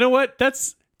 You know what?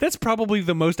 That's probably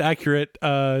the most accurate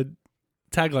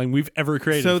tagline we've ever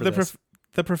created. So for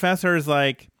the professor is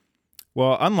like,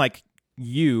 well, unlike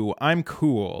you, I'm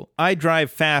cool. I drive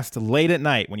fast late at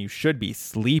night when you should be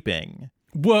sleeping.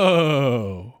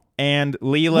 Whoa. And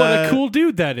Leela... What a cool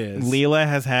dude that is. Leela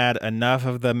has had enough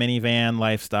of the minivan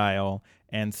lifestyle,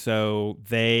 and so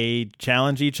they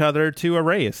challenge each other to a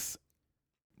race.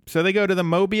 So they go to the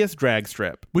Mobius drag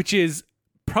strip. Which is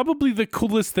probably the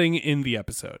coolest thing in the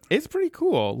episode. It's pretty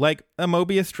cool. Like, a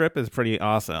Mobius strip is pretty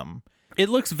awesome. It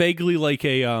looks vaguely like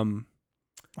a...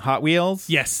 Hot Wheels?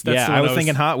 Yes. That's I was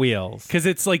thinking Hot Wheels. Because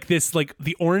it's like this, like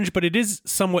the orange, but it is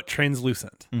somewhat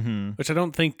translucent, mm-hmm. which I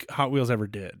don't think Hot Wheels ever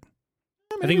did.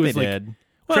 I think it was did.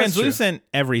 Well, translucent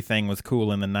everything was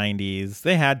cool in the 90s.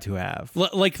 They had to have.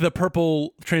 Like the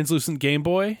purple translucent Game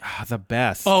Boy? The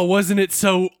best. Oh, wasn't it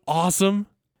so awesome?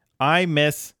 I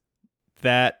miss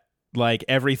that. Like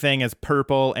everything is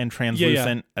purple and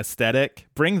translucent aesthetic.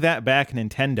 Bring that back,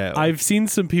 Nintendo. I've seen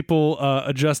some people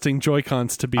adjusting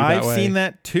Joy-Cons to be that way. I've seen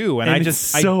that too, and I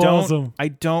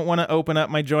don't want to open up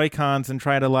my Joy-Cons and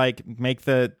try to like make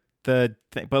the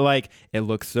thing, but like it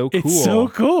looks so cool. It's so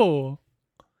cool.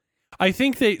 I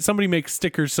think somebody makes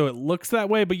stickers so it looks that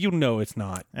way, but you know it's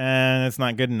not. And it's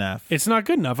not good enough. It's not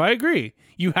good enough. I agree.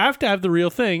 You have to have the real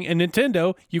thing, and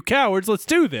Nintendo, you cowards, let's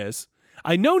do this.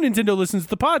 I know Nintendo listens to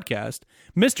the podcast.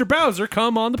 Mr. Bowser,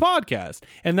 come on the podcast.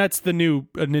 And that's the new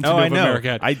Nintendo of know.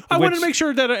 America. I wanted to make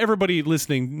sure that everybody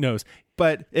listening knows.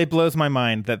 But it blows my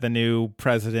mind that the new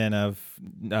president of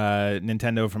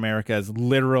Nintendo of America's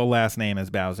literal last name is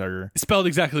Bowser. Spelled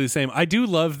exactly the same. I do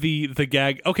love the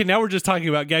gag. Okay, now we're just talking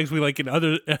about gags we like in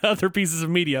other pieces of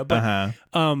media. But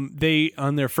they,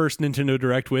 on their first Nintendo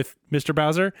Direct with Mr.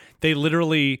 Bowser, they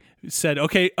literally said,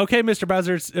 okay, Mr.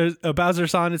 Bowser,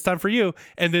 Bowser-san, it's time for you.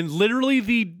 And then literally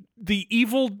the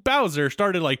evil Bowser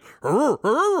started like,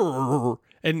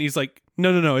 and he's like,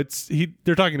 no,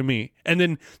 they're talking to me. And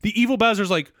then the evil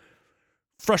Bowser's like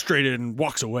frustrated and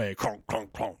walks away. Clomp, clomp,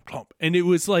 clomp, clomp. And it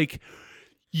was like,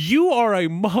 you are a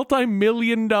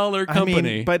multi-million-dollar company. I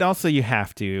mean, but also you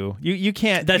have to. You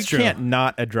can't. That's true. Can't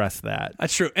not address that.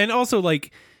 That's true. And also,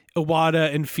 like,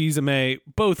 Iwata and Fils-Aimé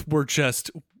both were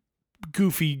just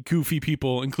goofy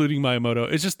people, including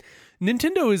Miyamoto. It's just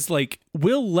Nintendo is like,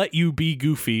 will let you be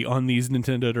goofy on these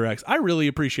Nintendo Directs. I really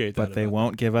appreciate that. But they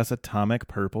won't give us atomic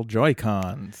purple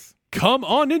Joy-Cons. Come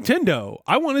on, Nintendo.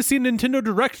 I want to see Nintendo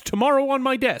Direct tomorrow on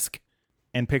my desk.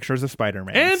 And pictures of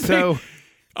Spider-Man. And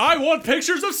I want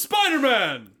pictures of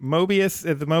Spider-Man. Mobius,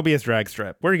 the Mobius drag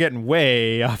strip. We're getting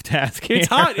way off task here. It's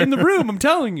hot in the room, I'm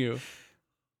telling you.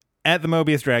 At the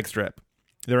Mobius drag strip,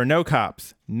 there are no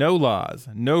cops, no laws,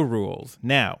 no rules.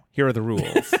 Now, here are the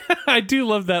rules. I do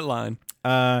love that line.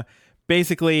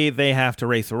 Basically, they have to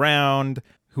race around.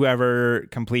 Whoever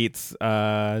completes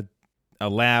a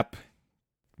lap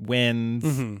wins.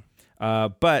 Mm-hmm.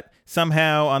 But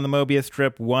somehow on the Mobius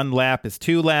strip, one lap is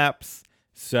 2 laps.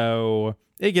 So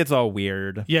it gets all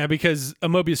weird. Yeah, because a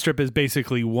Mobius strip is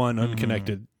basically one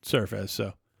unconnected surface.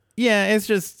 So yeah, it's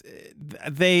just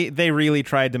they really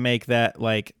tried to make that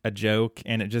like a joke,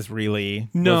 and it just really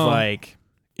was like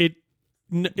it.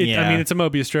 I mean, it's a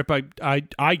Mobius strip.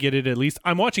 I get it at least.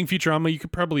 I'm watching Futurama. You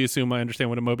could probably assume I understand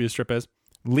what a Mobius strip is.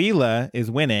 Leela is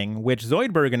winning, which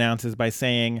Zoidberg announces by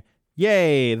saying,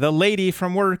 "Yay, the lady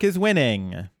from work is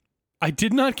winning." I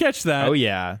did not catch that. Oh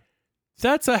yeah.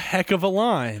 That's a heck of a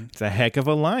line. It's a heck of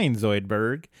a line,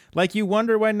 Zoidberg. Like you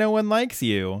wonder why no one likes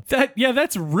you.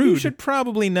 That's rude. You should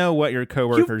probably know what your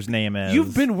coworker's name is.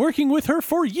 You've been working with her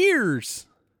for years.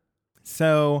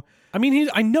 So, I mean,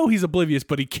 I know he's oblivious,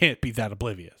 but he can't be that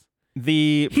oblivious.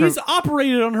 He's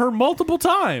operated on her multiple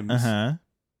times. Uh-huh.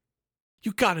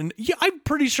 You gotta. Yeah, I'm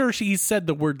pretty sure she's said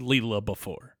the word Leela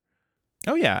before.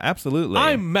 Oh yeah, absolutely.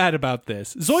 I'm mad about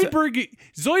this.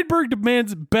 Zoidberg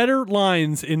demands better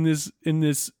lines in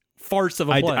this farce of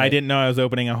a play. I didn't know I was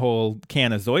opening a whole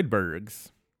can of Zoidbergs.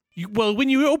 Well, when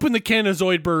you open the can of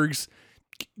Zoidbergs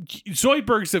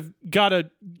have got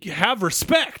to have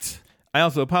respect. I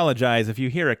also apologize if you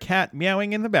hear a cat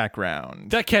meowing in the background.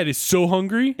 That cat is so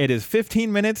hungry. It is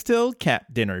 15 minutes till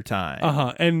cat dinner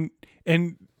time.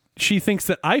 And she thinks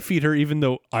that I feed her even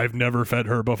though I've never fed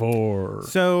her before.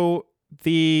 So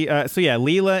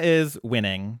Leela is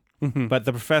winning, but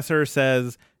the professor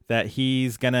says that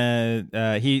he's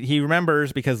gonna he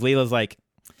remembers because Leela's like,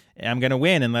 I'm gonna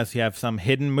win unless you have some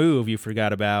hidden move you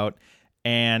forgot about,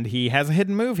 and he has a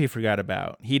hidden move he forgot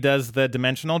about. He does the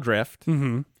dimensional drift,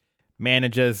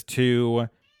 manages to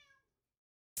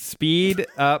speed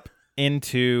up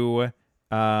into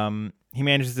he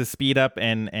manages to speed up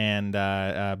and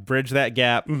bridge that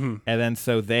gap, and then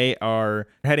so they are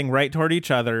heading right toward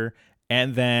each other.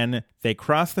 And then they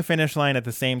cross the finish line at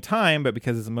the same time, but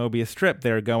because it's a Mobius strip,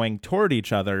 they're going toward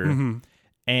each other.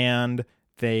 And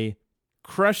they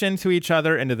crush into each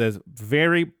other into this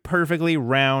very perfectly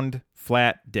round,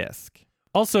 flat disc.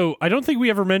 Also, I don't think we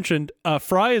ever mentioned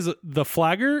Fry is the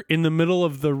flagger in the middle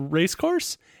of the race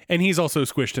course, and he's also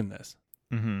squished in this.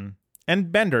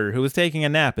 And Bender, who was taking a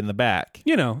nap in the back.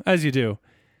 You know, as you do.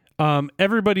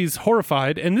 Everybody's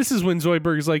horrified, and this is when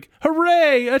Zoidberg is like,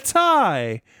 hooray, a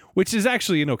tie! Which is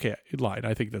actually an okay line.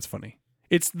 I think that's funny.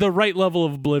 It's the right level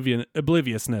of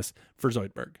obliviousness for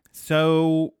Zoidberg.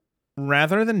 So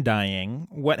rather than dying,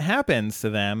 what happens to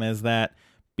them is that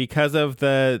because of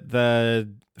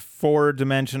the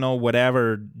 4-dimensional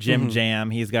whatever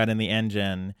jam he's got in the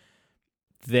engine,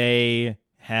 they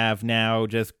have now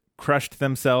just crushed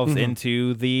themselves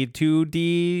into the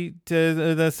 2D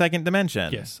to the second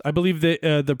dimension. Yes. I believe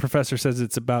that the professor says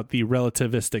it's about the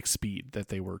relativistic speed that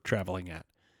they were traveling at.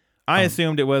 I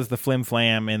assumed it was the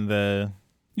flim-flam in the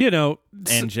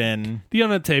engine. The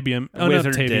unobtainium.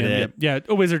 Wizard did it. Yeah,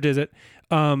 a wizard did it.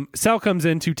 Sal comes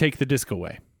in to take the disc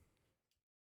away.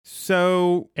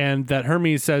 So, and that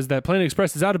Hermes says that Planet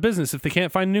Express is out of business if they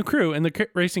can't find a new crew. And the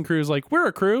racing crew is like, we're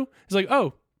a crew. It's like,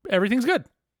 oh, everything's good.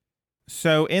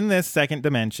 So in this second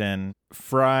dimension,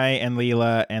 Fry and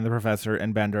Leela and the professor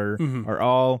and Bender are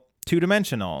all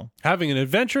two-dimensional. Having an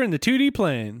adventure in the 2D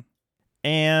plane.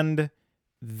 And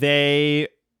they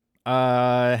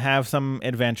have some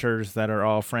adventures that are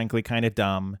all frankly kind of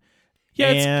dumb.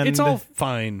 Yeah, it's all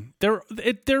fine.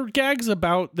 They're gags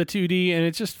about the 2D, and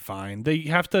it's just fine. They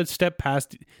have to step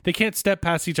past. They can't step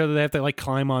past each other. They have to like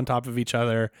climb on top of each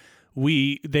other.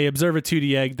 They observe a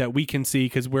 2D egg that we can see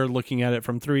because we're looking at it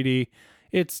from 3D.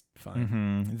 It's fine.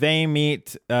 Mm-hmm. They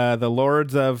meet the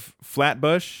Lords of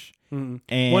Flatbush, and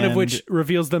one of which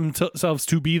reveals themselves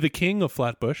to be the king of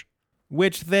Flatbush,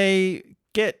 which they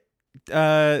get.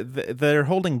 They're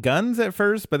holding guns at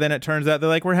first, but then it turns out they're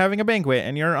like, we're having a banquet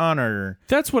in your honor.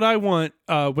 That's what I want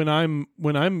when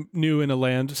I'm new in a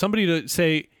land. Somebody to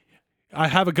say, I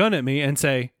have a gun at me, and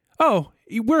say, oh,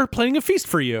 we're planning a feast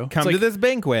for you. Come to this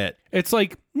banquet. It's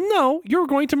like, no, you're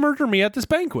going to murder me at this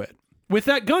banquet with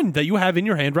that gun that you have in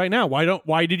your hand right now.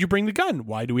 Why did you bring the gun?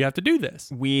 Why do we have to do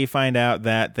this? We find out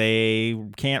that they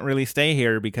can't really stay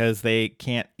here because they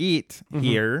can't eat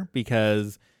here,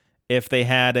 because if they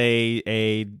had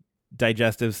a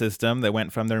digestive system that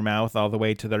went from their mouth all the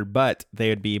way to their butt, they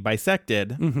would be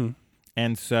bisected.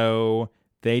 And so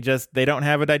they don't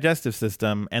have a digestive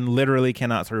system and literally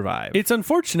cannot survive. It's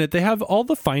unfortunate. They have all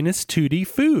the finest 2D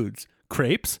foods.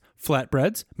 Crepes,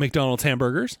 flatbreads, McDonald's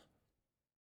hamburgers.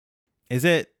 Is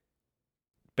it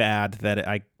bad that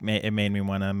it made me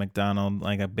want a McDonald's,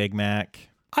 like a Big Mac?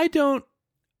 I don't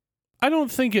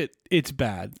think it's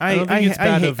bad. I don't think it's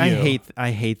bad of you.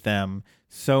 I hate them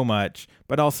so much,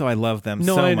 but also I love them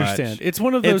so much. No, I understand. It's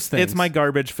one of those things. It's my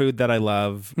garbage food that I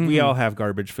love. We all have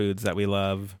garbage foods that we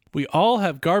love. We all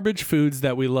have garbage foods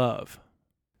that we love.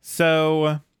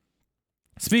 So,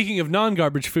 speaking of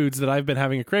non-garbage foods that I've been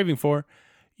having a craving for,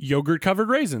 yogurt-covered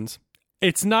raisins.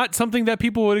 It's not something that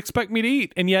people would expect me to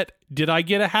eat, and yet, did I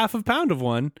get a half a pound of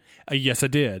one? Yes, I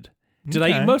did. Did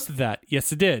I eat most of that?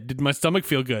 Yes, it did. Did my stomach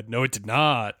feel good? No, it did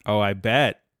not. Oh, I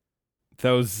bet.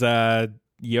 Those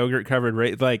yogurt-covered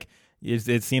raisins, like,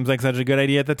 it seems like such a good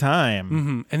idea at the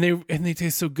time. And they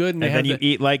taste so good. And then you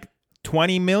eat like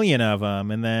 20 million of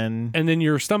them, and then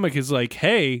your stomach is like,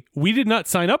 hey, we did not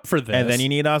sign up for this. And then you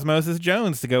need Osmosis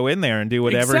Jones to go in there and do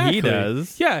whatever he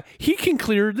does. Yeah, he can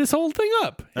clear this whole thing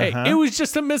up. Hey, it was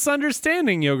just a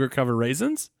misunderstanding, yogurt-covered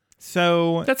raisins.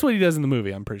 So that's what he does in the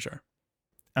movie, I'm pretty sure.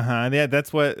 Yeah,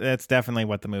 that's definitely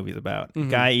what the movie's about.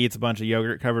 Guy eats a bunch of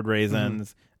yogurt-covered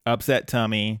raisins, upset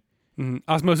tummy.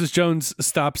 Osmosis Jones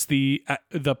stops the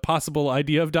possible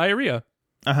idea of diarrhea.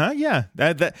 Yeah.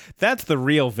 That's the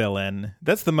real villain.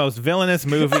 That's the most villainous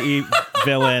movie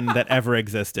villain that ever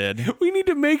existed. We need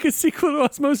to make a sequel to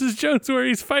Osmosis Jones where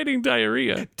he's fighting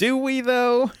diarrhea. Do we,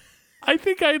 though? I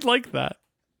think I'd like that.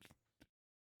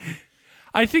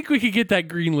 I think we could get that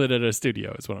greenlit at a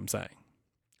studio, is what I'm saying.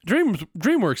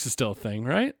 DreamWorks is still a thing,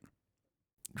 right?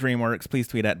 DreamWorks, please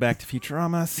tweet at Back to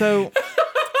Futurama. So,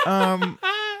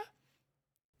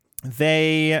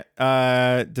 they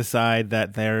decide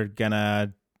that they're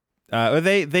gonna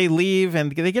they leave,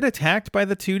 and they get attacked by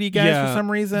the 2D guys for some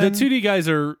reason. The 2D guys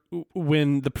are,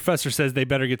 when the professor says they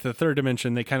better get to the third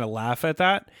dimension, they kind of laugh at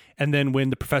that. And then when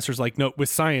the professor's like, no, with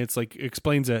science, like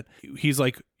explains it, he's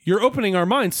like, you're opening our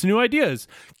minds to new ideas.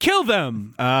 Kill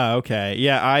them. Okay.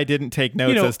 Yeah, I didn't take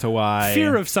notes as to why.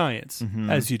 Fear of science,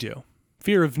 as you do.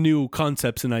 Fear of new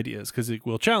concepts and ideas, because it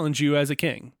will challenge you as a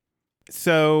king.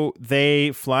 So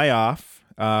they fly off.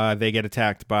 They get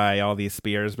attacked by all these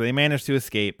spears, but they manage to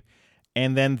escape.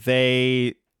 And then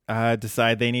they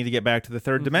decide they need to get back to the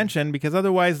third dimension, because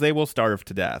otherwise they will starve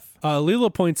to death.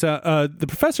 Leela points out, the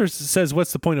professor says,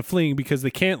 what's the point of fleeing, because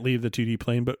they can't leave the 2D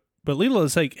plane. But Leela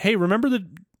is like, hey, remember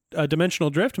the dimensional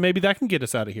drift? Maybe that can get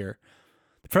us out of here.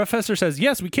 The professor says,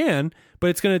 yes, we can,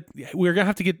 but we're going to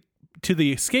have to get to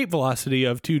the escape velocity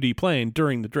of 2D plane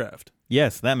during the drift.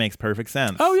 Yes, that makes perfect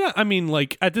sense. Oh yeah, I mean,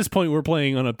 like at this point we're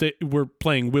playing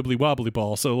Wibbly Wobbly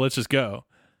Ball, so let's just go.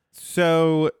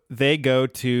 So they go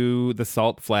to the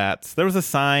salt flats. There was a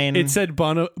sign. It said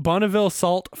Bonneville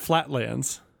Salt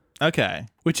Flatlands. Okay,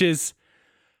 which is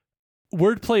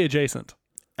wordplay adjacent.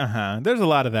 There's a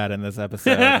lot of that in this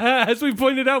episode, as we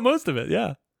pointed out, most of it.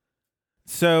 Yeah.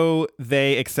 So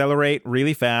they accelerate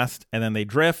really fast, and then they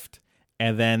drift,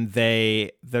 and then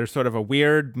there's sort of a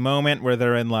weird moment where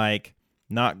they're in like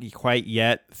not quite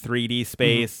yet 3D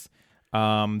space.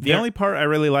 The only part I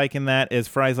really like in that is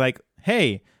Fry's like,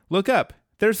 hey, look up.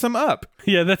 There's some up.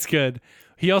 Yeah, that's good.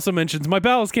 He also mentions, my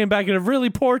bowels came back at a really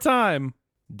poor time.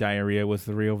 Diarrhea was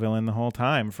the real villain the whole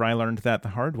time. Fry learned that the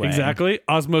hard way. Exactly.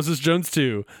 Osmosis Jones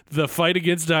 2, the fight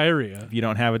against diarrhea. If you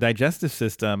don't have a digestive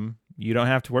system, you don't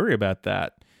have to worry about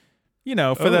that. You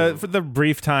know, for the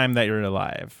brief time that you're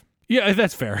alive. Yeah,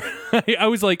 that's fair. I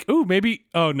was like, "Ooh, maybe."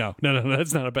 Oh no,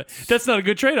 that's not a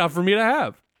good trade-off for me to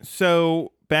have.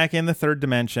 So back in the third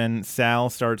dimension, Sal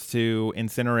starts to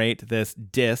incinerate this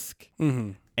disc,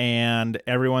 and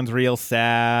everyone's real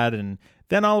sad. And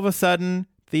then all of a sudden,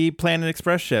 the Planet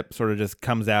Express ship sort of just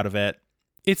comes out of it.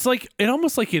 It's like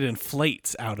almost like it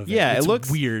inflates out of it. Yeah, It's it looks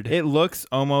weird. It looks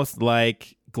almost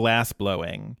like glass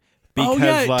blowing. Oh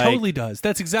yeah, it like, totally does.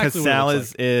 That's exactly what Sal it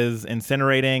looks is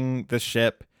incinerating the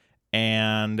ship,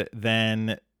 and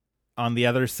then on the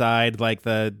other side, like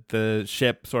the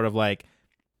ship sort of like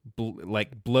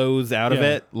blows out of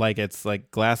it, like it's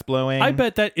like glass blowing. I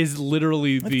bet that is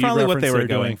literally That's the probably what reference they were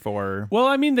they're going doing. for. Well,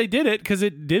 I mean, they did it because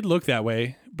it did look that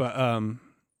way, but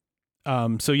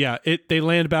so yeah, they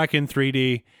land back in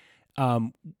 3D.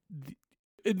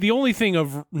 The only thing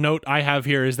of note I have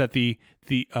here is that the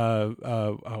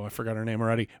I forgot her name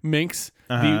already. Minx,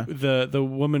 the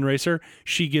woman racer,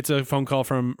 she gets a phone call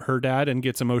from her dad and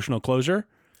gets emotional closure.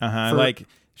 Like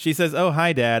she says, "Oh,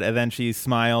 hi, Dad," and then she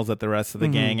smiles at the rest of the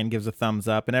gang and gives a thumbs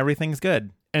up, and everything's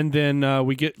good. And then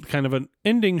we get kind of an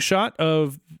ending shot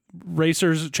of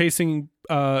racers being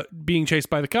chased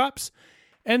by the cops.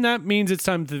 And that means it's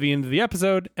time to the end of the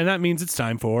episode. And that means it's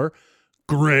time for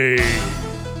Grade.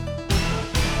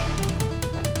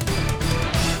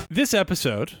 This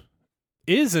episode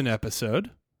is an episode.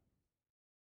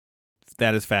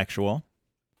 That is factual.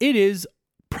 It is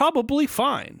probably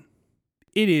fine.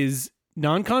 It is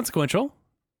non-consequential.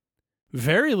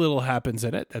 Very little happens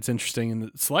in it. That's interesting in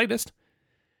the slightest.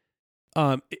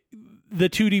 The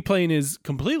 2D plane is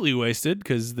completely wasted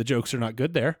because the jokes are not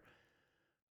good there.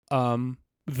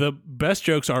 The best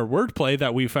jokes are wordplay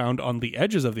that we found on the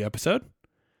edges of the episode.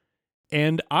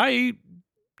 And I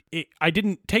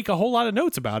didn't take a whole lot of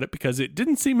notes about it because it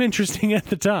didn't seem interesting at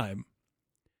the time.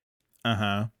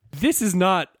 This is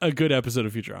not a good episode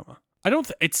of Futurama.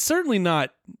 It's certainly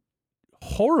not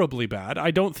horribly bad.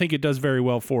 I don't think it does very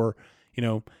well for,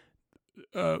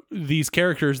 these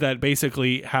characters that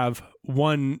basically have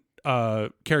one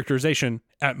characterization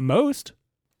at most.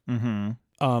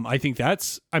 I think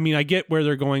I get where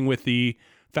they're going with the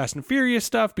Fast and Furious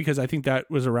stuff because I think that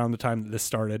was around the time that this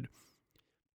started.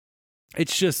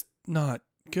 It's just not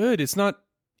good. It's not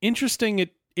interesting.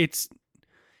 It's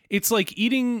like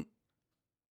eating.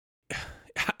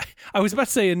 I was about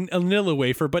to say a vanilla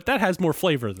wafer, but that has more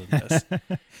flavor than this.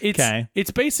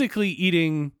 It's basically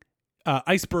eating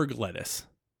iceberg lettuce.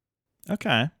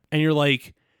 Okay. And you're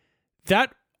like,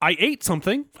 that I ate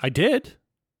something. I did.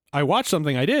 I watched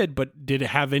something. I did. But did it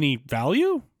have any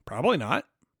value? Probably not.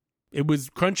 It was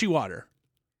crunchy water.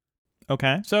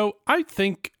 Okay. So I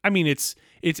think,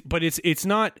 it's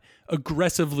not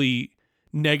aggressively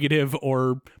negative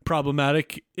or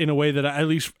problematic in a way that at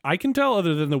least I can tell,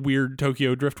 other than the weird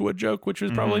Tokyo Driftwood joke, which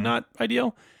was probably not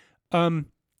ideal.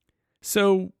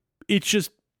 So it's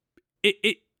just,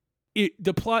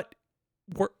 the plot,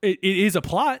 it is a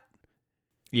plot.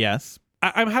 Yes.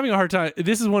 I'm having a hard time.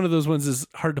 This is one of those ones that's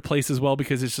hard to place as well,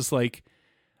 because it's just like,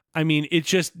 it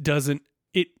just doesn't,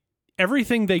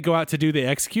 everything they go out to do, they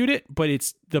execute it, but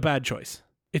it's the bad choice.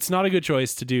 It's not a good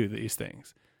choice to do these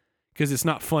things because it's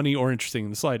not funny or interesting in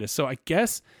the slightest. So I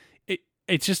guess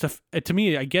it's just to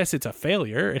me, I guess it's a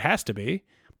failure. It has to be,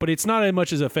 but it's not as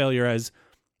much as a failure as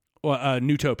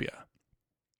Newtopia,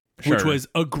 which was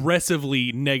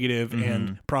aggressively negative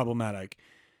and problematic,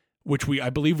 which I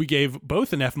believe we gave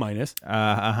both an F-. But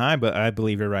I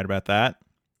believe you're right about that.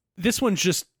 This one's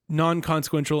just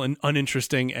non-consequential and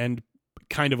uninteresting and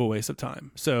kind of a waste of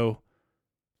time. So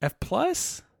F+.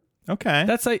 Okay.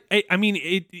 That's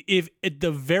if at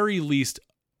the very least,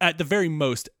 at the very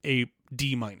most, a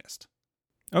D-.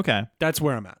 Okay. That's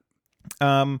where I'm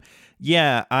at.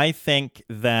 Yeah, I think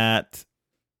that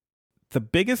the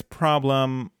biggest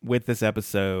problem with this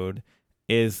episode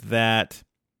is that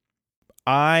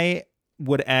I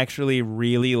would actually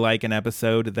really like an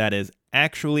episode that is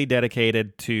actually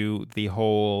dedicated to the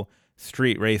whole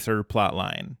Street Racer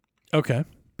plotline. Okay.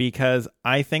 Because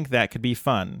I think that could be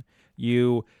fun.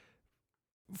 You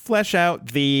flesh out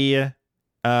the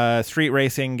street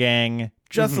racing gang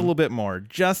just a little bit more,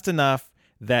 just enough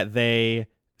that they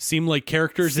seem like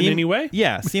characters in any way.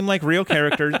 Yeah, seem like real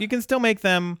characters. You can still make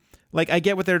them like, I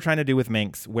get what they're trying to do with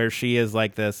Minx, where she is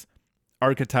like this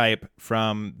archetype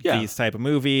from these type of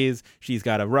movies. She's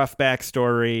got a rough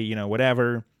backstory,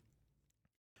 whatever.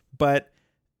 But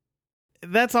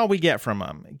that's all we get from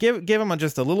them. Give them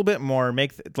just a little bit more.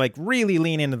 Really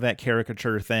lean into that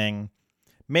caricature thing.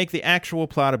 Make the actual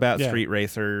plot about street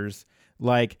racers.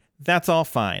 That's all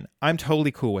fine. I'm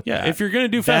totally cool with that. Yeah, if you're going to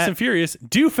do Fast and Furious,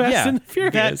 do Fast and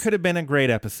Furious. That could have been a great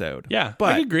episode. Yeah,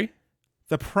 but I agree.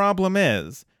 The problem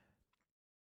is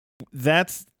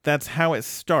that's how it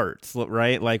starts,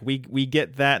 right? Like we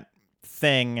get that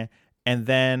thing, and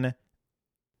then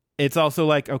it's also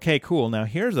like, okay, cool. Now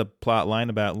here's a plot line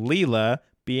about Leela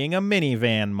being a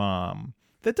minivan mom.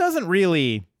 That doesn't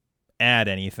really add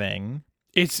anything.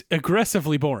 It's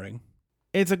aggressively boring.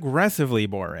 It's aggressively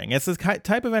boring. It's the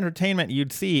type of entertainment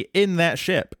you'd see in that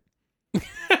ship.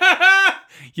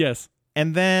 Yes.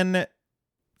 And then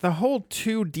the whole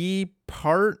 2D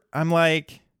part, I'm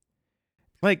like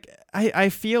I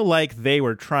feel like they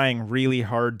were trying really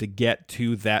hard to get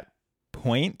to that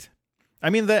point. I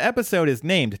mean, the episode is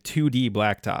named 2D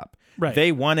Blacktop. Right.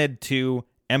 They wanted to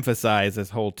emphasize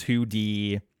this whole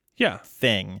 2D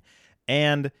thing.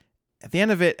 And at the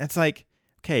end of it, it's like,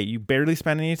 okay, you barely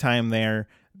spend any time there.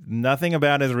 Nothing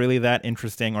about it is really that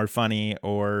interesting or funny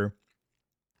or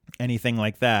anything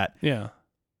like that. Yeah.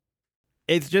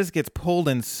 It just gets pulled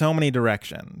in so many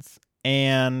directions.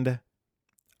 And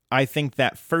I think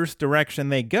that first direction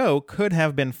they go could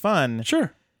have been fun.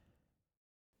 Sure.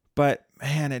 But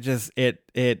man,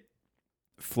 it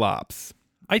flops.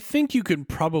 I think you could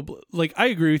probably, like, I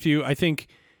agree with you. I think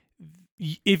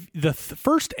if the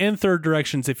first and third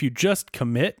directions, if you just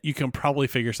commit, you can probably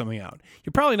figure something out.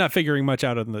 You're probably not figuring much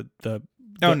out on the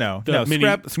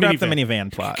scrap the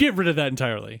minivan plot. Get rid of that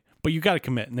entirely. But you got to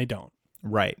commit, and they don't.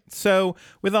 Right. So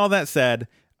with all that said,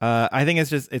 I think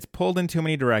it's pulled in too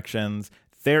many directions.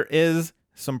 There is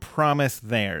some promise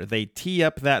there. They tee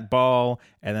up that ball,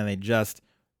 and then they just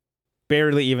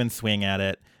barely even swing at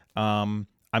it.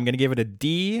 I'm going to give it a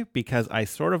D because I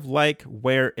sort of like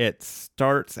where it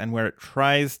starts and where it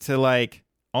tries to like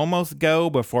almost go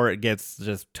before it gets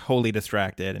just totally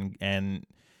distracted. And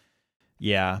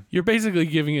yeah. You're basically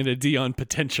giving it a D on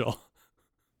potential.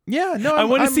 Yeah, no. I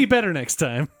want to see better next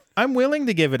time. I'm willing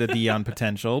to give it a D on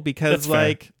potential because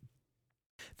like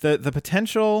the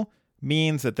potential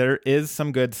means that there is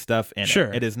some good stuff in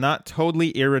it. It is not totally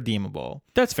irredeemable.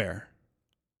 That's fair.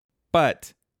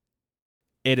 But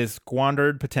it is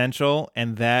squandered potential,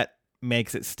 and that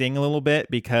makes it sting a little bit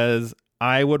because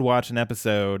I would watch an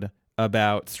episode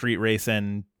about street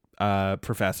racing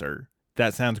professor.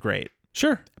 That sounds great.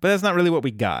 Sure. But that's not really what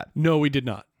we got. No, we did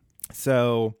not.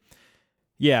 So,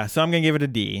 yeah, so I'm going to give it a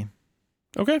D.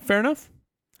 Okay, fair enough.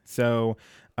 So,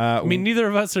 I mean, neither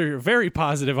of us are very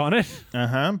positive on it.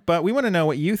 But we want to know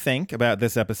what you think about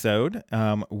this episode.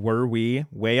 Were we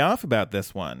way off about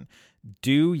this one?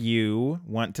 Do you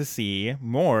want to see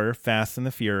more Fast and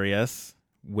the Furious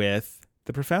with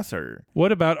the professor?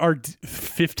 What about our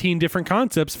 15 different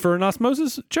concepts for an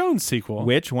Osmosis Jones sequel?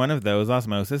 Which one of those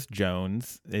Osmosis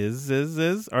Jones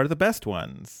are the best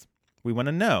ones? We want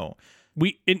to know.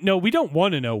 We don't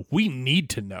want to know. We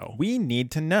need to know. We need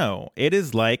to know. It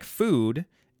is like food.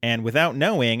 And without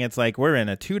knowing, it's like we're in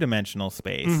a 2-dimensional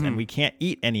space and we can't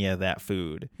eat any of that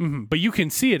food. But you can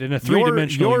see it in a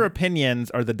 3-dimensional... Your opinions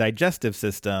are the digestive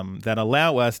system that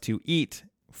allow us to eat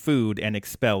food and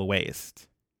expel waste.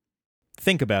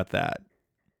 Think about that.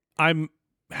 I'm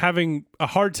having a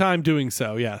hard time doing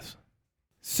so, yes.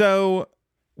 So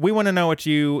we want to know what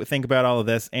you think about all of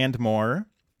this and more.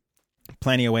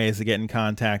 Plenty of ways to get in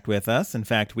contact with us. In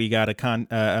fact, we got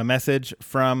a message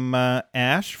from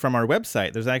Ash from our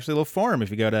website. There's actually a little form.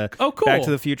 If you go to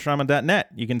backtothefuturama.net,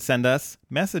 you can send us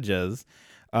messages.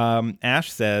 Ash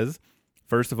says,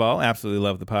 first of all, absolutely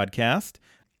love the podcast.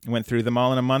 Went through them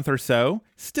all in a month or so.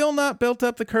 Still not built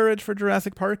up the courage for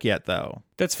Jurassic Park yet, though.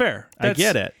 That's fair. I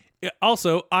get it.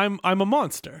 Also, I'm a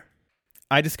monster.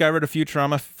 I discovered a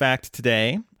Futurama fact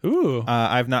today. Ooh.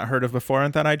 I've not heard of before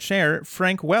and thought I'd share.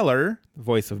 Frank Weller,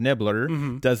 voice of Nibbler,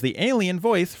 does the alien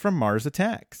voice from Mars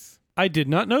Attacks. I did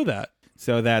not know that.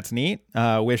 So that's neat.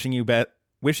 Wishing you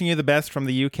the best from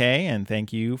the UK, and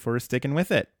thank you for sticking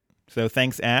with it. So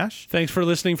thanks, Ash. Thanks for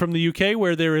listening from the UK,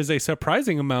 where there is a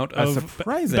surprising amount of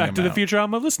Back to the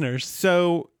Futurama listeners.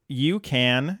 So you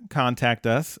can contact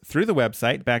us through the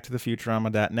website,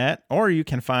 backtothefuturama.net, or you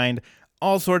can find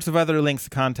all sorts of other links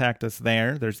to contact us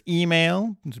there. There's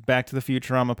email,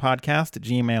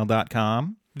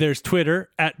 backtothefuturamapodcast@gmail.com. There's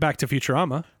Twitter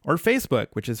 @BackToFuturama. Or Facebook,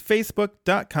 which is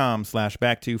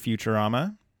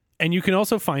facebook.com/BackToFuturama. And you can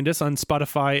also find us on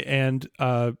Spotify and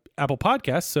Apple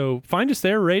Podcasts. So find us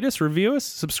there, rate us, review us,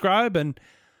 subscribe, and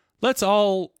let's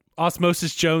all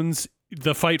Osmosis Jones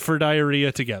the fight for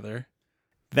diarrhea together.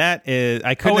 That is...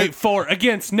 I couldn't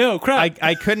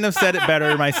have said it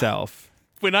better myself.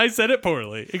 When I said it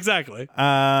poorly. Exactly.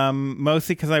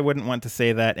 Mostly because I wouldn't want to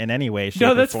say that in any way, shape,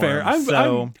 No, that's or form.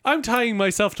 fair. I'm tying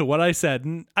myself to what I said,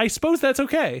 and I suppose that's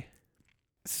okay.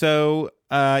 So,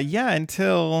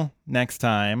 until next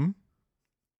time,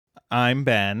 I'm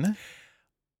Ben.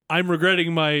 I'm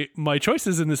regretting my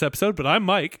choices in this episode, but I'm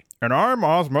Mike. And I'm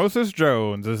Osmosis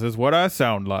Jones. This is what I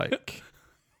sound like.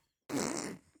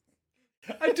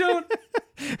 I don't.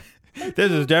 This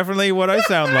is definitely what I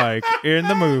sound like in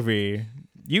the movie.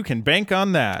 You can bank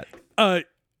on that.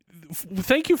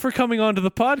 Thank you for coming on to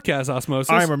the podcast, Osmosis.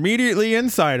 I'm immediately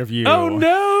inside of you. Oh,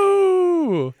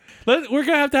 no. We're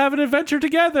going to have an adventure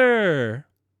together.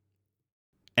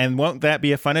 And won't that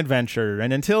be a fun adventure?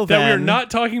 And until then... That we're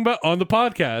not talking about on the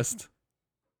podcast.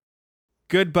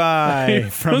 Goodbye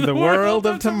from the world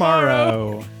of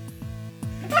tomorrow.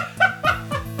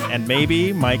 And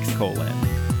maybe Mike's colon.